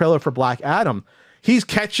saw the trailer for Black Adam, he's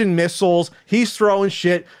catching missiles, he's throwing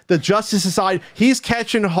shit. The Justice Society, he's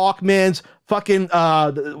catching Hawkman's fucking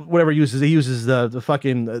whatever he uses. He uses the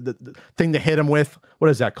fucking the thing to hit him with.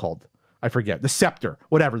 What is that called? I forget. The scepter,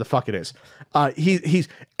 whatever the fuck it is.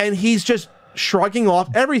 He's just shrugging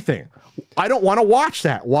off everything. I don't want to watch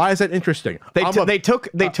that. Why is that interesting? They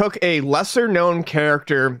took a lesser known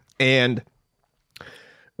character and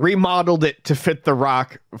remodeled it to fit The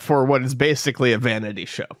Rock for what is basically a vanity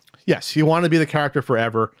show. Yes, he wanted to be the character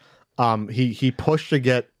forever. He pushed to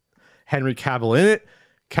get Henry Cavill in it.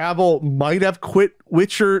 Cavill might have quit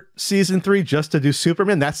Witcher season 3 just to do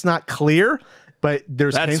Superman. That's not clear, but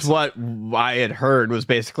that's what I had heard was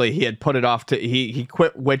basically he had put it off to he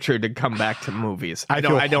quit Witcher to come back to movies. I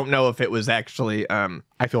don't know if it was actually.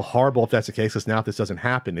 I feel horrible if that's the case, because now if this doesn't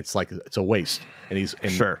happen, it's like it's a waste.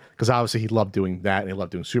 Sure, because obviously he loved doing that and he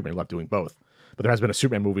loved doing Superman. He loved doing both. But there has been a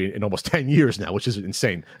Superman movie in almost 10 years now, which is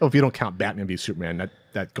insane. Oh, if you don't count Batman v Superman,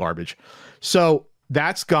 that garbage. So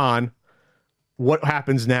that's gone. What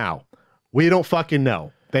happens now? We don't fucking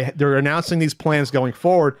know. They're announcing these plans going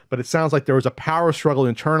forward, but it sounds like there was a power struggle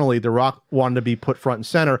internally. The Rock wanted to be put front and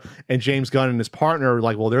center, and James Gunn and his partner are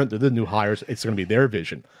like, well, they're the new hires. It's going to be their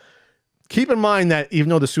vision. Keep in mind that even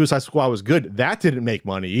though the Suicide Squad was good, that didn't make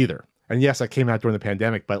money either. And yes, that came out during the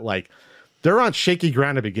pandemic, but like, they're on shaky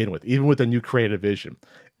ground to begin with, even with a new creative vision.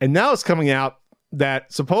 And now it's coming out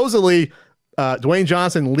that supposedly Dwayne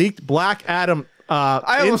Johnson leaked Black Adam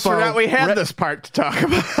I almost forgot we had this part to talk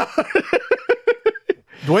about.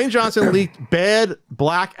 Dwayne Johnson leaked bad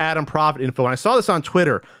Black Adam profit info. And I saw this on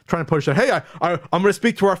Twitter trying to push it. Hey, I'm going to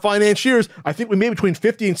speak to our financiers. I think we made between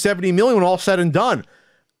 50 and 70 million when all said and done.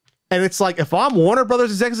 And it's like, if I'm Warner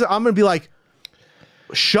Brothers executive, I'm going to be like,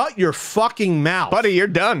 shut your fucking mouth. Buddy, you're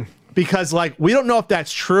done. Because like, we don't know if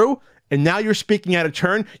that's true. And now you're speaking out of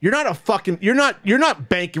turn. You're not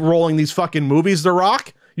bankrolling these fucking movies, The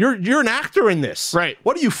Rock. You're an actor in this. Right.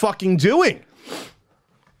 What are you fucking doing?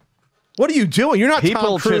 What are you doing? You're not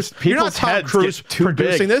Tom Cruise. You're not Tom Cruise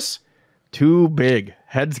producing this. Too big.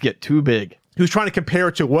 Heads get too big. He was trying to compare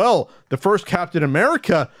it to, well, the first Captain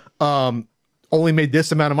America only made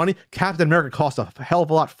this amount of money. Captain America cost a hell of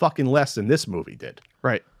a lot fucking less than this movie did.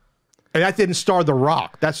 Right. And that didn't star The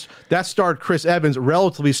Rock. That starred Chris Evans,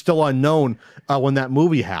 relatively still unknown when that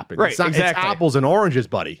movie happened. Right, It's apples and oranges,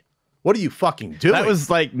 buddy. What are you fucking doing? That was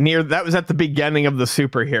like that was at the beginning of the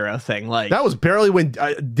superhero thing. Like that was barely when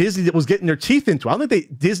Disney was getting their teeth into it. I don't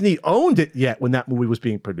think Disney owned it yet when that movie was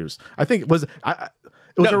being produced. I think it was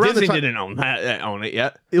around Disney didn't own it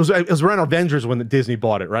yet. It was around Avengers when Disney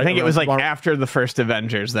bought it, right? I think it was like after the first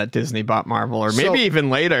Avengers that Disney bought Marvel, or maybe even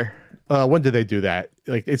later. When did they do that?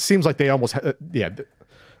 Like it seems like they almost yeah. It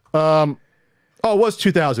was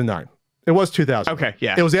 2009. It was 2000. Okay,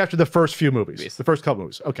 yeah. It was after the first few movies, the first couple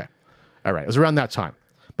movies. Okay. All right, it was around that time.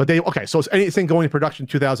 But so it's anything going into production in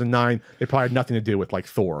 2009, they probably had nothing to do with like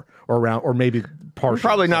Thor or maybe partially.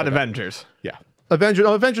 Probably not Avengers. Yeah.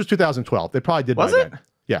 Avengers 2012. They probably did was by it? Then.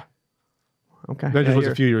 Yeah. Okay. Avengers was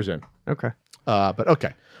a few years in. Okay. But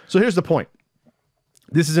okay. So here's the point.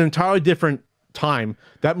 This is an entirely different time.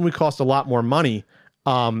 That movie cost a lot more money.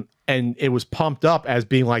 And it was pumped up as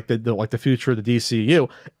being like the future of the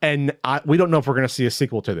DCEU. And we don't know if we're going to see a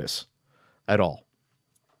sequel to this at all.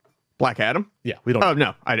 Black Adam? Yeah, we don't. Oh,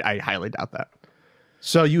 no. I highly doubt that.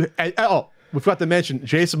 So we forgot to mention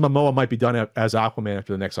Jason Momoa might be done as Aquaman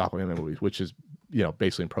after the next Aquaman movie, which is,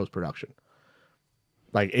 basically in post-production.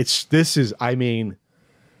 Like this is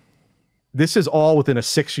all within a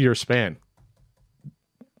 6-year span.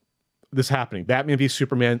 This happening. Batman v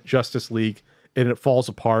Superman, Justice League, and it falls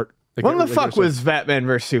apart. When the fuck was Batman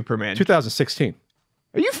vs Superman? 2016.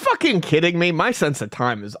 Are you fucking kidding me? My sense of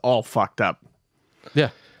time is all fucked up. Yeah.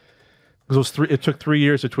 It took 3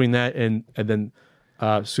 years between that and then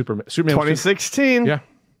Superman 2016. Yeah.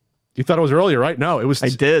 You thought it was earlier, right? No, it was. I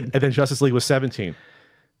did. And then Justice League was 17.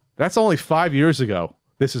 That's only 5 years ago.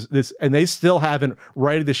 And they still haven't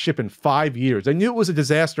righted the ship in 5 years. They knew it was a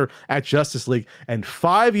disaster at Justice League, and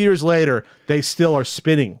 5 years later, they still are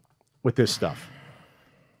spinning with this stuff.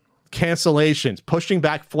 Cancellations, pushing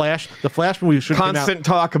back Flash. The Flash movie should come out. Constant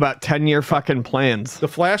talk about 10-year fucking plans. The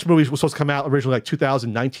Flash movie was supposed to come out originally like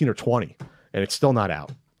 2019 or 20, and it's still not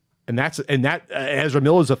out. And that Ezra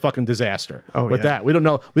Miller is a fucking disaster. Oh, with that, we don't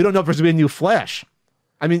know if there's gonna be a new Flash.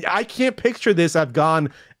 I mean, I can't picture this. I've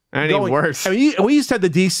gone. Worse. I mean, we used to have the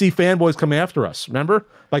DC fanboys come after us. Remember,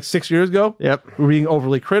 like 6 years ago. Yep. We were being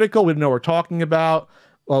overly critical. We didn't know what we're talking about.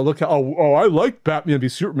 Look, I like Batman v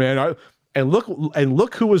Superman. And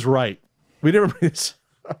look who was right. We never this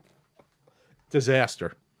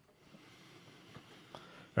disaster.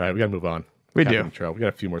 All right, we got to move on. We do. Intro. We got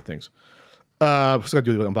a few more things. We're just got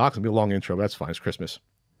to do the unboxing. It'll be a long intro, but that's fine. It's Christmas.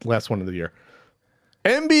 Last one of the year.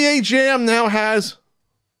 NBA Jam now has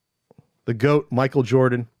the GOAT, Michael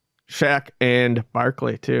Jordan. Shaq and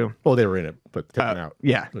Barkley, too. Oh, they were in it, but taken out.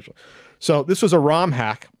 Yeah. So this was a ROM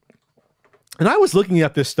hack. And I was looking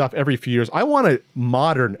at this stuff every few years. I want a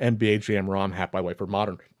modern NBA Jam ROM hack, by the way, for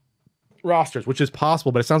modern rosters, which is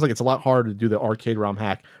possible, but it sounds like it's a lot harder to do the arcade ROM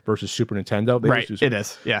hack versus Super Nintendo. Right, it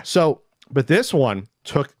is, yeah. So, but this one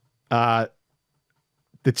took the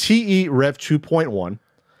TE Rev 2.1.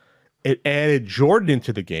 It added Jordan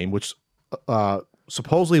into the game, which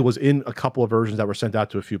supposedly was in a couple of versions that were sent out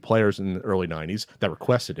to a few players in the early 90s that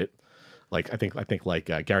requested it. Like I think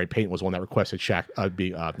Gary Payton was one that requested Shaq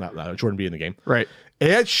Jordan be in the game. Right. It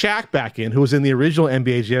had Shaq back in, who was in the original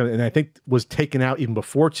NBA Jam, and I think was taken out even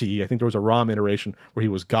before TE. I think there was a ROM iteration where he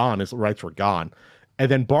was gone, his rights were gone, and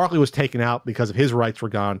then Barkley was taken out because of his rights were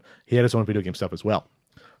gone. He had his own video game stuff as well.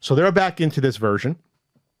 So they're back into this version,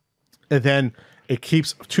 and then it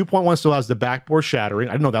keeps 2.1 still has the backboard shattering.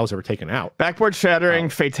 I didn't know that was ever taken out. Backboard shattering,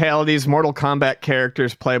 fatalities, Mortal Kombat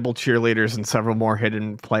characters, playable cheerleaders, and several more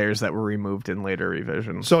hidden players that were removed in later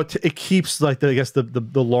revisions. So it keeps like the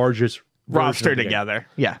largest roster together.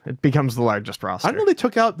 Yeah, it becomes the largest roster. I know they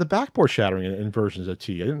took out the backboard shattering in versions of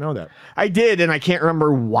T. I didn't know that. I did, and I can't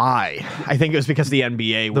remember why. I think it was because the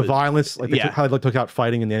NBA the violence, like how they took out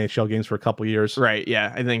fighting in the NHL games for a couple years. Right.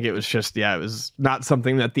 Yeah, I think it was just it was not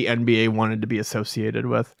something that the NBA wanted to be associated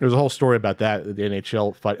with. There's a whole story about that. The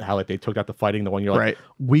NHL fight, how like they took out the fighting the one year, like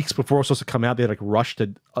weeks before it was supposed to come out. They had like rushed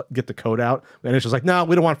to get the code out, and it's just like, no,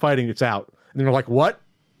 we don't want fighting. It's out. And they're like, what?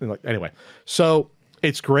 And like, anyway, so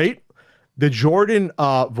it's great. The Jordan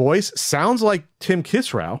voice sounds like Tim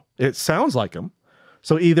Kisrow. It sounds like him.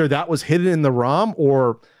 So either that was hidden in the ROM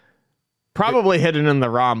or probably hidden in the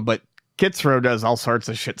ROM, but Kisrow does all sorts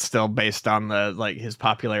of shit still based on the his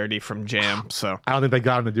popularity from Jam. So I don't think they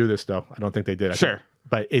got him to do this though. I don't think they did.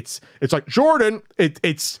 But it's like Jordan.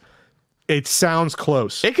 It sounds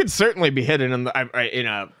close. It could certainly be hidden in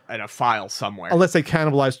a file somewhere. Unless they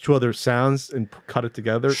cannibalize two other sounds and cut it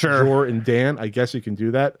together. Sure. Jor and Dan. I guess you can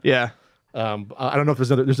do that. Yeah. I don't know if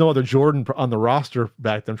there's no other Jordan on the roster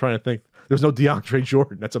back there. I'm trying to think. There's no DeAndre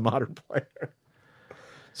Jordan. That's a modern player.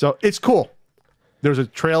 So it's cool. There's a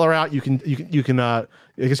trailer out. You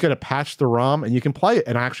just got to patch the ROM and you can play it.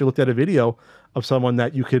 And I actually looked at a video of someone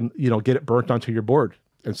that you can get it burnt onto your board,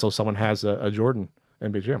 and so someone has a Jordan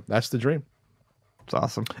NBA Jam. That's the dream. It's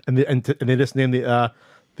awesome. And they just named the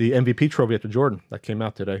MVP trophy after Jordan. That came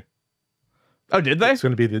out today. Oh, did they? It's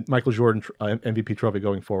going to be the Michael Jordan MVP trophy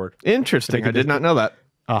going forward. Interesting. I did not know that.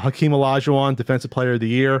 Hakeem Olajuwon, Defensive Player of the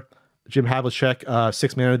Year. Jim Havlicek,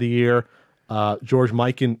 Sixth Man of the Year. George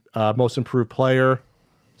Mikan, Most Improved Player.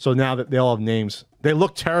 So now that they all have names. They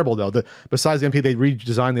look terrible, though. Besides the MVP they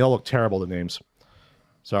redesigned, they all look terrible, the names.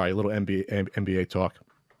 Sorry, a little NBA talk.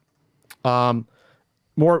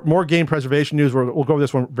 More game preservation news. We'll go over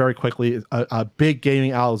this one very quickly. A big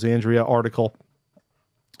Gaming Alexandria article.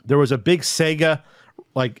 There was a big Sega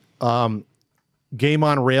game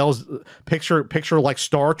on rails picture like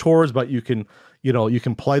Star Tours, but you can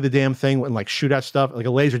play the damn thing and shoot at stuff like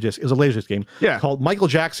a laser disc. It was a laser disc game called Michael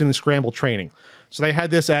Jackson and Scramble Training. So they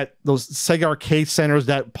had this at those Sega arcade centers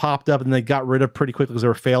that popped up and they got rid of pretty quickly because they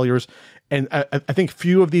were failures. And I think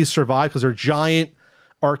few of these survived because they're giant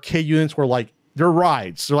arcade units where they're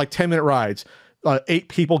rides. They're 10-minute rides. 8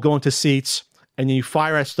 people go into seats and you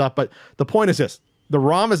fire at stuff. But the point is this. The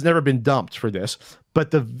ROM has never been dumped for this,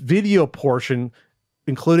 but the video portion,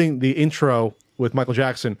 including the intro with Michael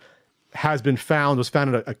Jackson, was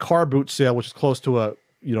found at a car boot sale, which is close to a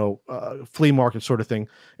flea market sort of thing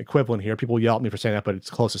equivalent here. People yell at me for saying that, but it's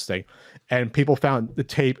the closest thing. And people found the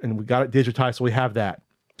tape, and we got it digitized, so we have that,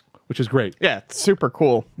 which is great. Yeah, it's super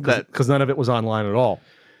cool because none of it was online at all.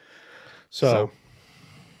 So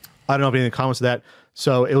I don't know if any comments to that.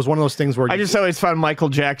 So it was one of those things where I just always found Michael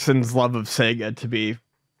Jackson's love of Sega to be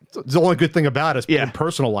the only good thing about it in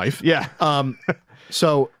personal life. Yeah.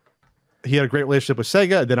 So he had a great relationship with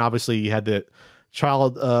Sega. Then obviously he had the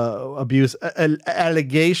child abuse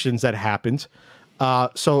allegations that happened.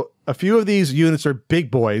 So a few of these units are big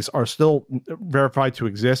boys are still verified to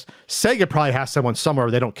exist. Sega probably has someone somewhere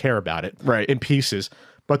where they don't care about it in pieces.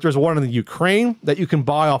 But there's one in the Ukraine that you can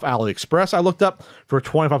buy off AliExpress. I looked up for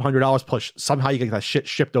 $2,500 plus somehow you get that shit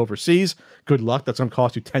shipped overseas. Good luck. That's going to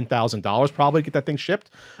cost you $10,000 probably to get that thing shipped.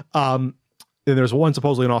 And there's one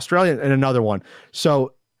supposedly in Australia and another one.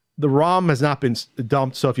 So the ROM has not been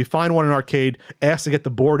dumped. So if you find one in an arcade, ask to get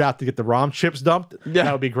the board out to get the ROM chips dumped. Yeah.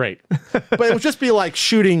 That would be great. But it would just be like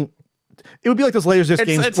shooting. It would be like those Laserdisc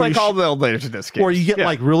games. It's like all the old Laserdisc games. Or you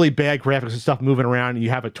get really bad graphics and stuff moving around, and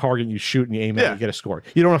you have a target, and you shoot, and you aim at it, and you get a score.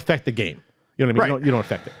 You don't affect the game. You know what I mean? You don't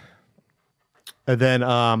affect it. And then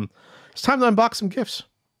it's time to unbox some gifts.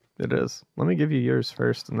 It is. Let me give you yours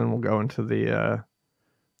first, and then we'll go into the...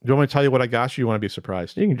 Do you want me to tell you what I got you? You want to be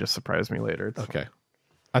surprised? You can just surprise me later. It's okay. Fine.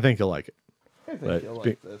 I think you'll like it. I think you'll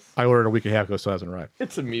like this. I ordered a week and a half ago, so it hasn't arrived.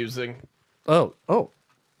 It's amusing. Oh.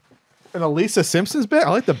 An Elisa Simpson's bag? I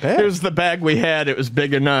like the bag. Here's the bag we had. It was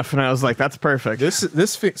big enough, and I was like, that's perfect.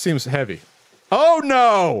 This seems heavy. Oh,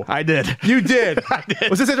 no! I did. You did. I did.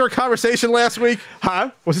 Was this after our conversation last week?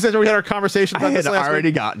 Huh? Was this after we had our conversation about this last week? I had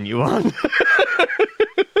already gotten you on.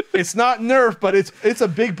 It's not Nerf, but it's a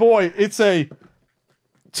big boy. It's a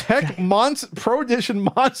Tech Pro Edition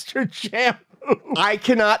Monster Jam. I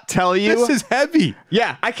cannot tell you. This is heavy.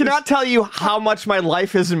 Yeah, I cannot tell you how much my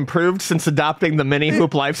life has improved since adopting the mini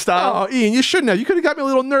hoop lifestyle. Oh, Ian, you shouldn't have. You could have got me a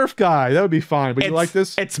little Nerf guy. That would be fine. But you like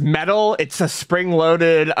this? It's metal. It's a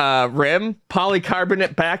spring-loaded rim,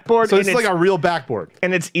 polycarbonate backboard. So it's like a real backboard.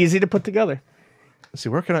 And it's easy to put together. Let's see,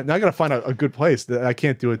 where can I? Now I got to find a good place. I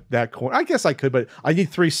can't do it that corner. I guess I could, but I need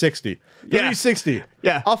 360. 360.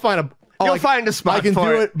 Yeah. I'll find You'll find a spot. I can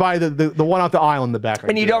for do it by the one out the aisle in the back.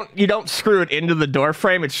 And you don't screw it into the door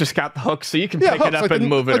frame. It's just got the hook, so you can pick it up and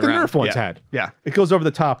move it around. Like the Nerf ones had. Yeah. It goes over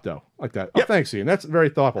the top though, like that. Oh, thanks, Ian. That's very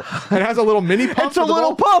thoughtful. And it has a little mini pump. It's a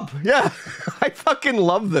little pump. Yeah. I fucking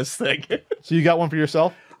love this thing. So you got one for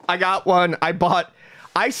yourself? I got one.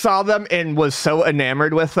 I saw them and was so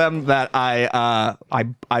enamored with them that I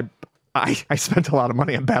spent a lot of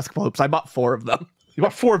money on basketball hoops. I bought 4 of them. You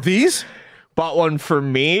bought 4 of these? Bought one for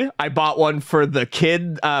me. I bought one for the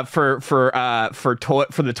kid for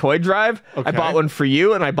the toy drive. Okay. I bought one for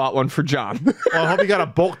you, and I bought one for John. Well, I hope you got a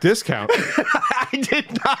bulk discount. I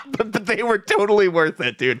did not, but they were totally worth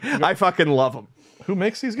it, dude. I fucking love them. Who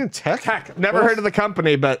makes these again? Tech? Never heard of the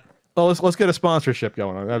company, but oh, let's get a sponsorship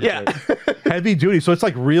going on. That'd be great. Heavy duty, so it's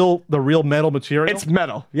like the real metal material. It's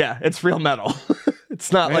metal. Yeah, it's real metal.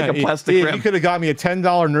 It's not like a plastic rim. You could have got me a $10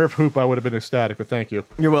 Nerf hoop. I would have been ecstatic, but thank you.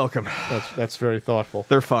 You're welcome. That's very thoughtful.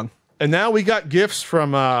 They're fun. And now we got gifts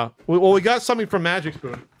from. We got something from Magic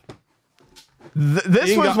Spoon.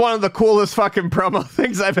 This was one of the coolest fucking promo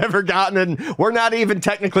things I've ever gotten, and we're not even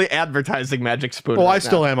technically advertising Magic Spoon. Well, I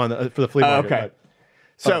still am for the flea market. Okay.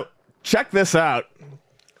 So check this out.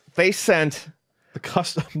 They sent the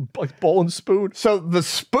custom bowl and spoon. So the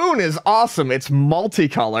spoon is awesome. It's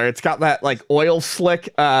multicolor. It's got that like oil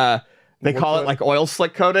slick. They call it like oil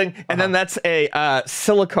slick coating, and then that's a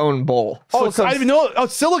silicone bowl. I didn't even know. Oh,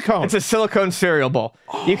 silicone. It's a silicone cereal bowl.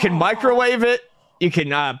 You can microwave it. You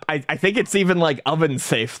can. I think it's even like oven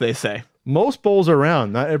safe. They say most bowls are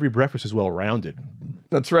round. Not every breakfast is well rounded.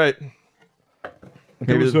 That's right.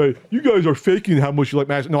 People say you guys are faking how much you like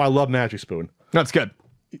Magic. No, I love Magic Spoon. That's good.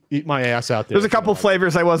 Eat my ass out there. There's a couple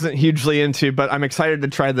flavors I wasn't hugely into, but I'm excited to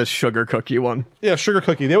try this sugar cookie one. Yeah, sugar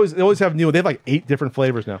cookie. They always have new. They have like 8 different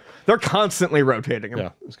flavors now. They're constantly rotating them.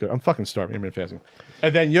 Yeah, it's good. I'm fucking starving. I'm fasting.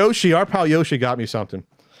 And then Yoshi, our pal Yoshi, got me something.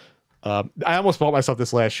 I almost bought myself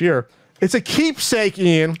this last year. It's a keepsake,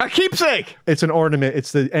 Ian. A keepsake. It's an ornament.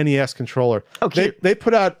 It's the NES controller. Oh, cute. They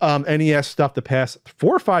put out NES stuff the past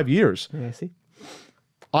 4 or 5 years. Yeah, I see.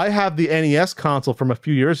 I have the NES console from a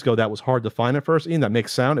few years ago that was hard to find at first. Ian, that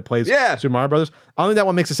makes sound. It plays Super Mario Brothers. I don't think that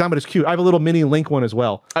one makes a sound, but it's cute. I have a little mini Link one as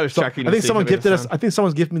well. I was checking. I think someone gifted us. I think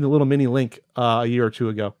someone's gifted me the little mini Link a year or 2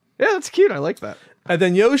 ago. Yeah, that's cute. I like that. And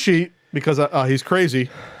then Yoshi, because he's crazy,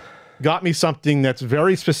 got me something that's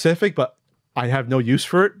very specific, but I have no use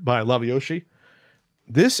for it. But I love Yoshi.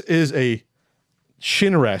 This is a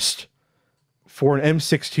chin rest for an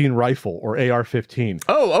M16 rifle or AR-15.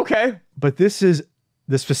 Oh, okay. But this is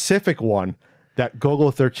the specific one that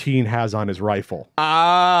Gogol 13 has on his rifle.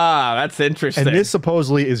 Ah, that's interesting. And this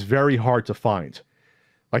supposedly is very hard to find.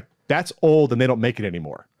 Like, that's old and they don't make it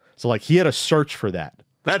anymore. So, like, he had to search for that.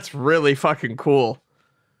 That's really fucking cool.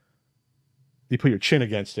 You put your chin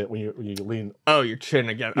against it when you lean. Oh, your chin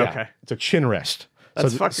again. Yeah, okay. It's a chin rest.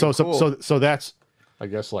 That's fucking cool. So that's, I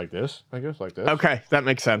guess, like this. Okay, that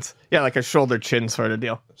makes sense. Yeah, like a shoulder chin sort of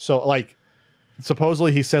deal. So, like,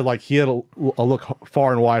 supposedly he said like he had a look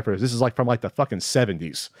far and wide for this. This is like from like the fucking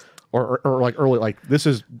 70s or like early. Like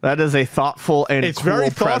that is a thoughtful and it's cool very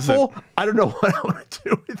thoughtful. Present. I don't know what I want to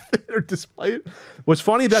do with it or display it. What's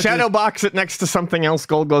funny about shadow box it next to something else.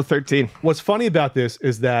 Gold Glow 13. What's funny about this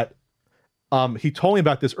is that he told me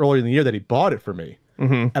about this earlier in the year that he bought it for me,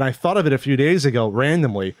 and I thought of it a few days ago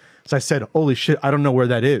randomly. So I said, "Holy shit, I don't know where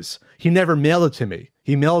that is." He never mailed it to me.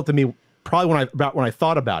 He mailed it to me probably when I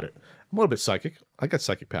thought about it. I'm a little bit psychic. I got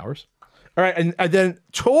psychic powers. All right, and then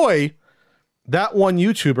Toy, that one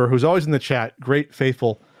YouTuber who's always in the chat, great,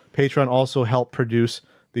 faithful patron, also helped produce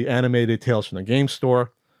the animated Tales from the Game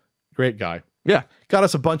Store. Great guy. Yeah. Got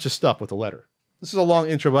us a bunch of stuff with a letter. This is a long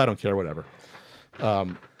intro, but I don't care, whatever.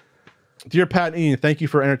 Dear Pat and Ian, thank you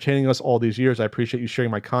for entertaining us all these years. I appreciate you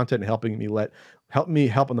sharing my content and helping me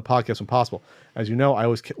help on the podcast when possible. As you know, I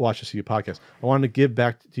always watch the CU podcast. I wanted to give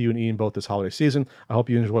back to you and Ian both this holiday season. I hope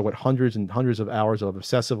you enjoy what hundreds and hundreds of hours of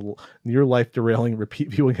obsessive, near-life derailing repeat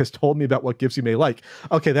viewing has told me about what gifts you may like.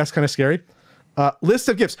 Okay, that's kind of scary. List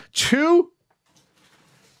of gifts. 2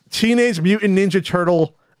 Teenage Mutant Ninja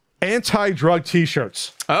Turtle anti-drug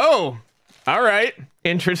t-shirts. Oh, all right.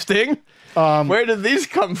 Interesting. Where did these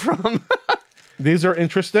come from? These are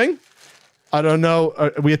interesting. I don't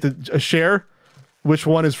know. We have to share which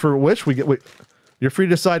one is for which. You're free to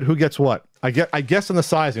decide who gets what. I guess on the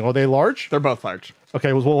sizing. Are they large? They're both large.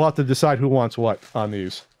 Okay, well, we'll have to decide who wants what on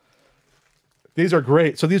these. These are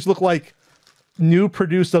great. So these look like new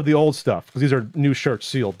produced of the old stuff because these are new shirts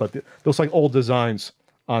sealed, but they looks like old designs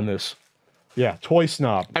on this. Yeah, Toy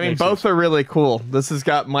Snob. I mean, both are really cool. This has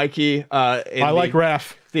got Mikey. I like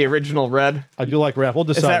Raph. The original red. I do like Raph. We'll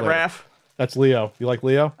decide. Is that later. Raph? That's Leo. You like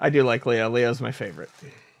Leo? I do like Leo. Leo's my favorite.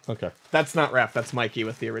 Okay. That's not Raph. That's Mikey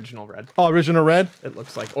with the original red. Oh, original red? It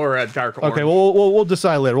looks like. Or a dark orange. Okay, we'll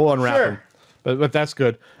decide later. We'll unwrap Sure. them. But that's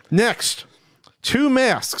good. Next, 2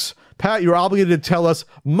 masks. Pat, you're obligated to tell us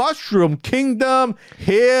Mushroom Kingdom.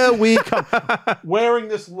 Here we come. Wearing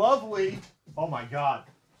this lovely, oh my God,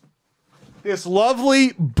 this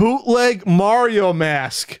lovely bootleg Mario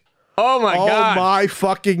mask. Oh my God. Oh my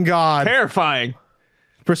fucking God. Terrifying.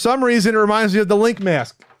 For some reason, it reminds me of the Link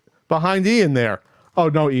mask behind Ian there. Oh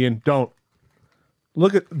no, Ian, don't.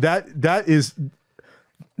 Look at that. That is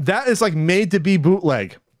like made to be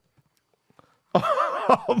bootleg.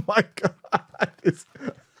 Oh my God.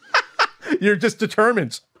 You're just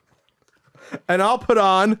determined. And I'll put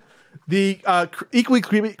on the equally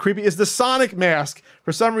creepy is the Sonic mask.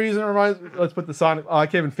 For some reason, it reminds me. Let's put the Sonic. Oh, I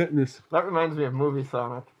can't even fit in this. That reminds me of movie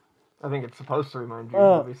Sonic. I think it's supposed to remind you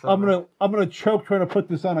of movie Sonic. I'm gonna choke trying to put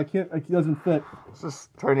this on. I can't. It doesn't fit. It's just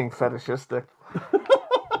turning fetishistic.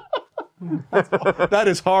 That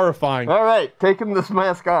is horrifying. All right, taking this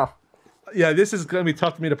mask off. Yeah, this is gonna be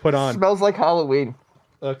tough for me to put on. Smells like Halloween.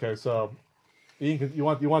 Okay, so Ian, you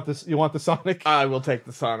want this? You want the Sonic? I will take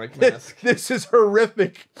the Sonic mask. This is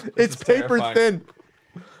horrific. It's is paper terrifying. thin.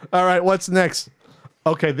 All right, what's next?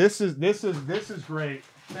 Okay, this is great.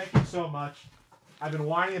 Thank you so much. I've been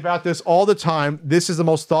whining about this all the time. This is the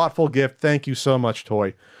most thoughtful gift. Thank you so much,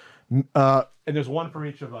 Toy. And there's one for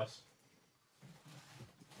each of us.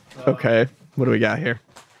 Okay, what do we got here?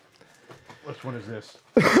 Which one is this?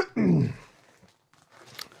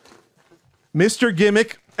 Mr.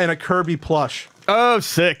 Gimmick and a Kirby plush. Oh,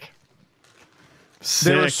 sick.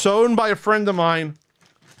 They were Sick. sewn by a friend of mine.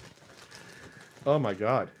 Oh my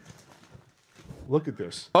God. Look at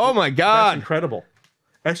this. Oh my That's God. incredible.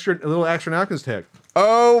 A little extra napkins tag.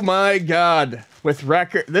 Oh my God. With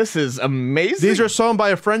record. This is amazing. These are sewn by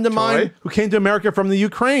a friend of mine Toy? who came to America from the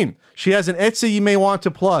Ukraine. She has an Etsy you may want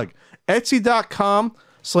to plug.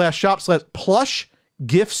 Etsy.com/shop/plush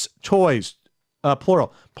gifts toys.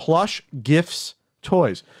 Plural. Plush gifts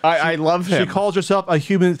toys. I love him. She calls herself a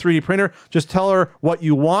human 3D printer. Just tell her what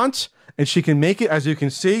you want and she can make it, as you can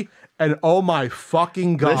see. And oh my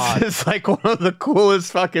fucking God. This is like one of the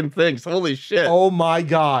coolest fucking things. Holy shit. Oh my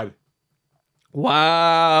God.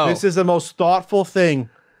 Wow. This is the most thoughtful thing.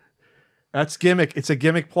 That's Gimmick. It's a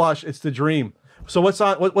Gimmick plush. It's the dream. So what's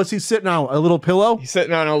on? What's he sitting on? A little pillow? He's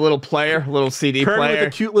sitting on a little player, a little CD Kirby player. with a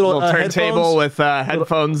cute little, turntable headphones? with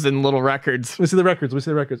headphones and little records. Let's see the records. Let's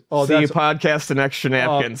see the records. Oh, See you that's podcast and extra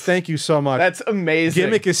napkins. thank you so much. That's amazing.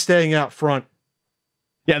 Gimmick is staying out front.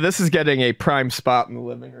 Yeah, this is getting a prime spot in the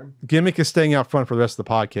living room. Gimmick is staying out front for the rest of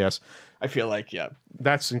the podcast. I feel like, yeah.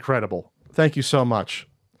 That's incredible. Thank you so much.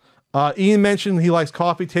 Ian mentioned he likes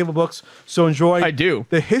coffee table books, so enjoy. I do.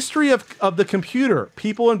 The history of the computer,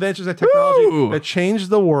 people, inventions, and technology Woo! that changed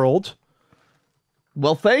the world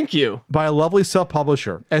Well, thank you. by a lovely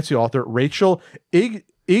self-publisher, Etsy author Rachel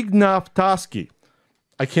Ignatowski.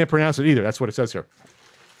 I can't pronounce it either. That's what it says here.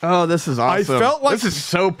 Oh, this is awesome. felt like- this is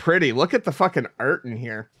so pretty. Look at the fucking art in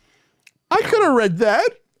here. I could have read that.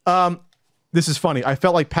 This is funny. I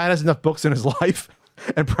felt like Pat has enough books in his life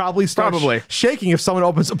and probably starts shaking if someone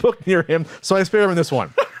opens a book near him. So I spare him this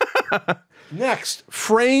one. Next,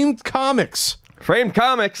 framed comics. Framed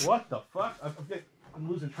comics. What the fuck? I'm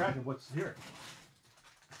losing track of what's here.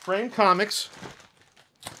 Framed comics.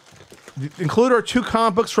 Include our 2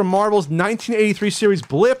 comic books from Marvel's 1983 series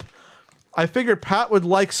Blip. I figured Pat would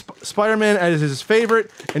like Spider-Man as his favorite,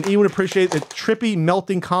 and Ian would appreciate the trippy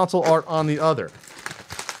melting console art on the other.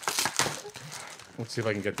 Let's see if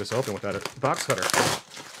I can get this open without a box cutter.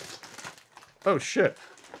 Oh, shit.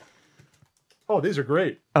 Oh, these are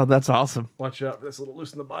great. Oh, that's awesome. Watch out. That's a little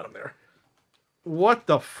loose in the bottom there. What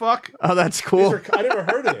the fuck? Oh, that's cool. I never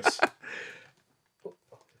heard of this.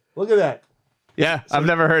 Look at that. Yeah, I've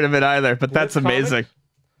never heard of it either, but that's Blip amazing. Comics?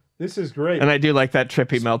 This is great. And I do like that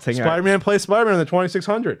trippy melting art. Spider-Man plays Spider-Man in the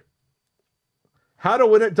 2600. How to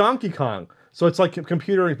Win at Donkey Kong. So it's like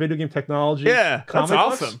computer and video game technology. Yeah, that's comic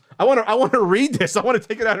books. awesome. I want to read this. I want to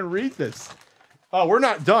take it out and read this. Oh, we're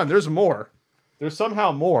not done. There's more. There's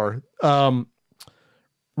somehow more.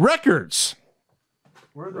 Records.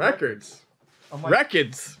 Where are the Records. I'm like,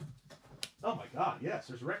 Records. oh my God, yes,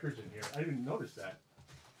 there's records in here. I didn't even notice that.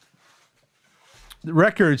 The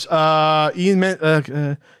records.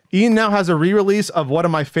 Ian now has a re-release of one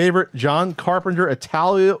of my favorite John Carpenter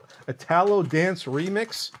Italo dance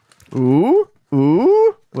remix Ooh.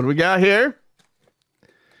 Ooh. What do we got here?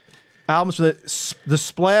 albums for the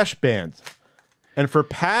Splash Band. And for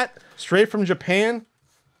Pat, straight from Japan,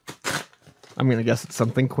 I'm going to guess it's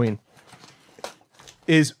something Queen.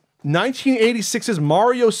 is 1986's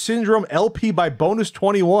Mario Syndrome LP by Bonus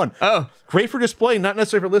 21. Oh. Great for display, not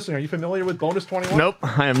necessarily for listening. Are you familiar with Bonus 21? Nope,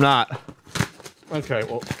 I am not. Okay,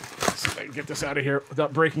 well, let's see if I can get this out of here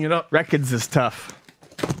without breaking it up. Records is tough.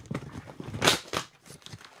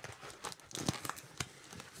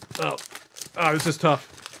 Oh, this is tough.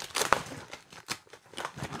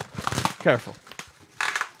 Careful.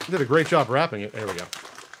 You did a great job wrapping it. There we go.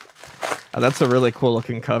 Oh, that's a really cool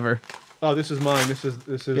looking cover. Oh, this is mine. This is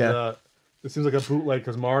Yeah. This seems like a bootleg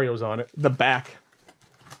because Mario's on it. The back.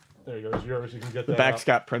 There you go. There's yours. You can get The that back's out.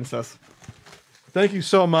 got Princess. Thank you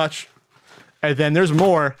so much. And then there's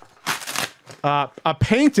more. A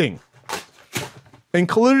painting.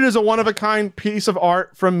 Included as a one-of-a-kind piece of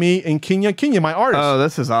art from me and Kenya. Kenya, my artist. Oh,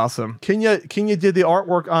 this is awesome. Kenya did the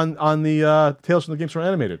artwork on the Tales from the Game Store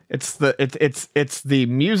animated. It's the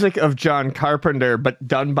music of John Carpenter, but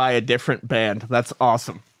done by a different band. That's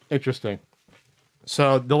awesome. Interesting.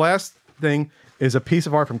 So the last thing is a piece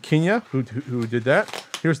of art from Kenya, who did that.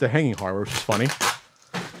 Here's the hanging hardware, which is funny.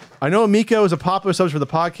 I know Amico is a popular subject for the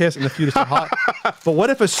podcast and the few hot, but what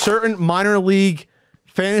if a certain minor league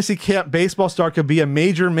fantasy camp baseball star could be a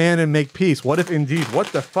major man and make peace? What if indeed? What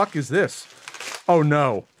the fuck is this? Oh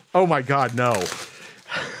no. Oh my god, no.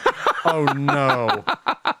 Oh no.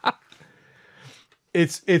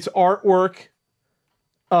 It's artwork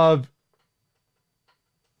of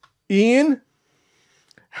Ian,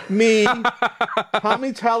 me,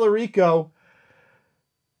 Tommy Tallarico,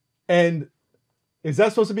 and is that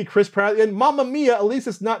supposed to be Chris Pratt? And Mamma Mia, at least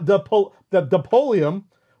it's not Napoleon.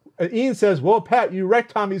 And Ian says, well, Pat, you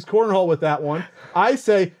wrecked Tommy's cornhole with that one. I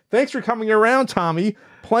say, thanks for coming around, Tommy.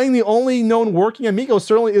 Playing the only known working Amico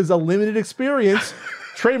certainly is a limited experience.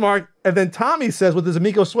 Trademark. And then Tommy says with his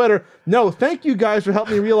Amico sweater, no, thank you guys for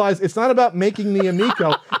helping me realize it's not about making the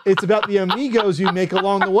Amico. It's about the amigos you make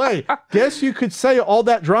along the way. Guess you could say all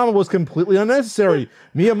that drama was completely unnecessary.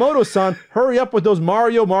 Miyamoto-san, hurry up with those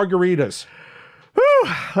Mario margaritas.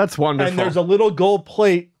 Whew, that's wonderful. And there's a little gold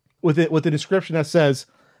plate with a description that says,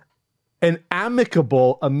 an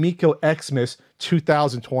amicable Amico Xmas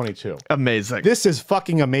 2022. Amazing. This is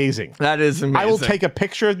fucking amazing. That is amazing. I will take a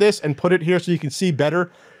picture of this and put it here so you can see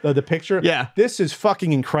better the picture. Yeah. This is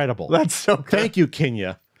fucking incredible. That's so good. Thank you,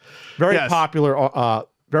 Kenya. Very popular.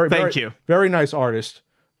 Thank you. Very nice artist.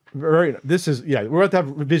 This is, we're going to have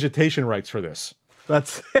vegetation rights for this.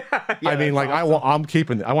 That's, I mean, like,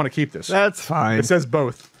 awesome. I want to keep this. That's fine. It says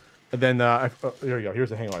both. And then, here you go.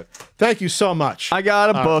 Here's the hang light. Thank you so much. I got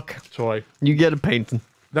a book. Toy. You get a painting.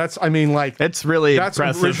 That's, I mean, like, it's really that's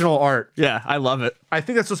impressive. Original art. Yeah, I love it. I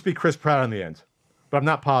think that's supposed to be Chris Pratt in the end, but I'm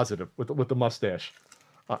not positive with the mustache.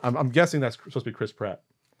 I'm guessing that's supposed to be Chris Pratt.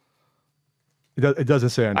 It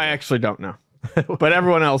doesn't say anything. I actually don't know, but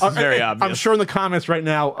everyone else is very obvious. I'm sure in the comments right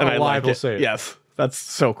now, and live will say it. Yes, that's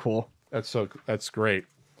so cool. That's great.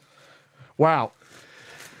 Wow.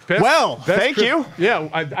 Thank you. Yeah,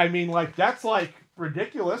 I mean, like, that's like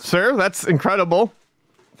ridiculous, sir. That's incredible.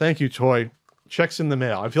 Thank you, Toy. Checks in the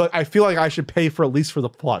mail. I feel like I should pay for at least for the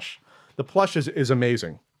plush. The plush is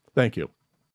amazing. Thank you.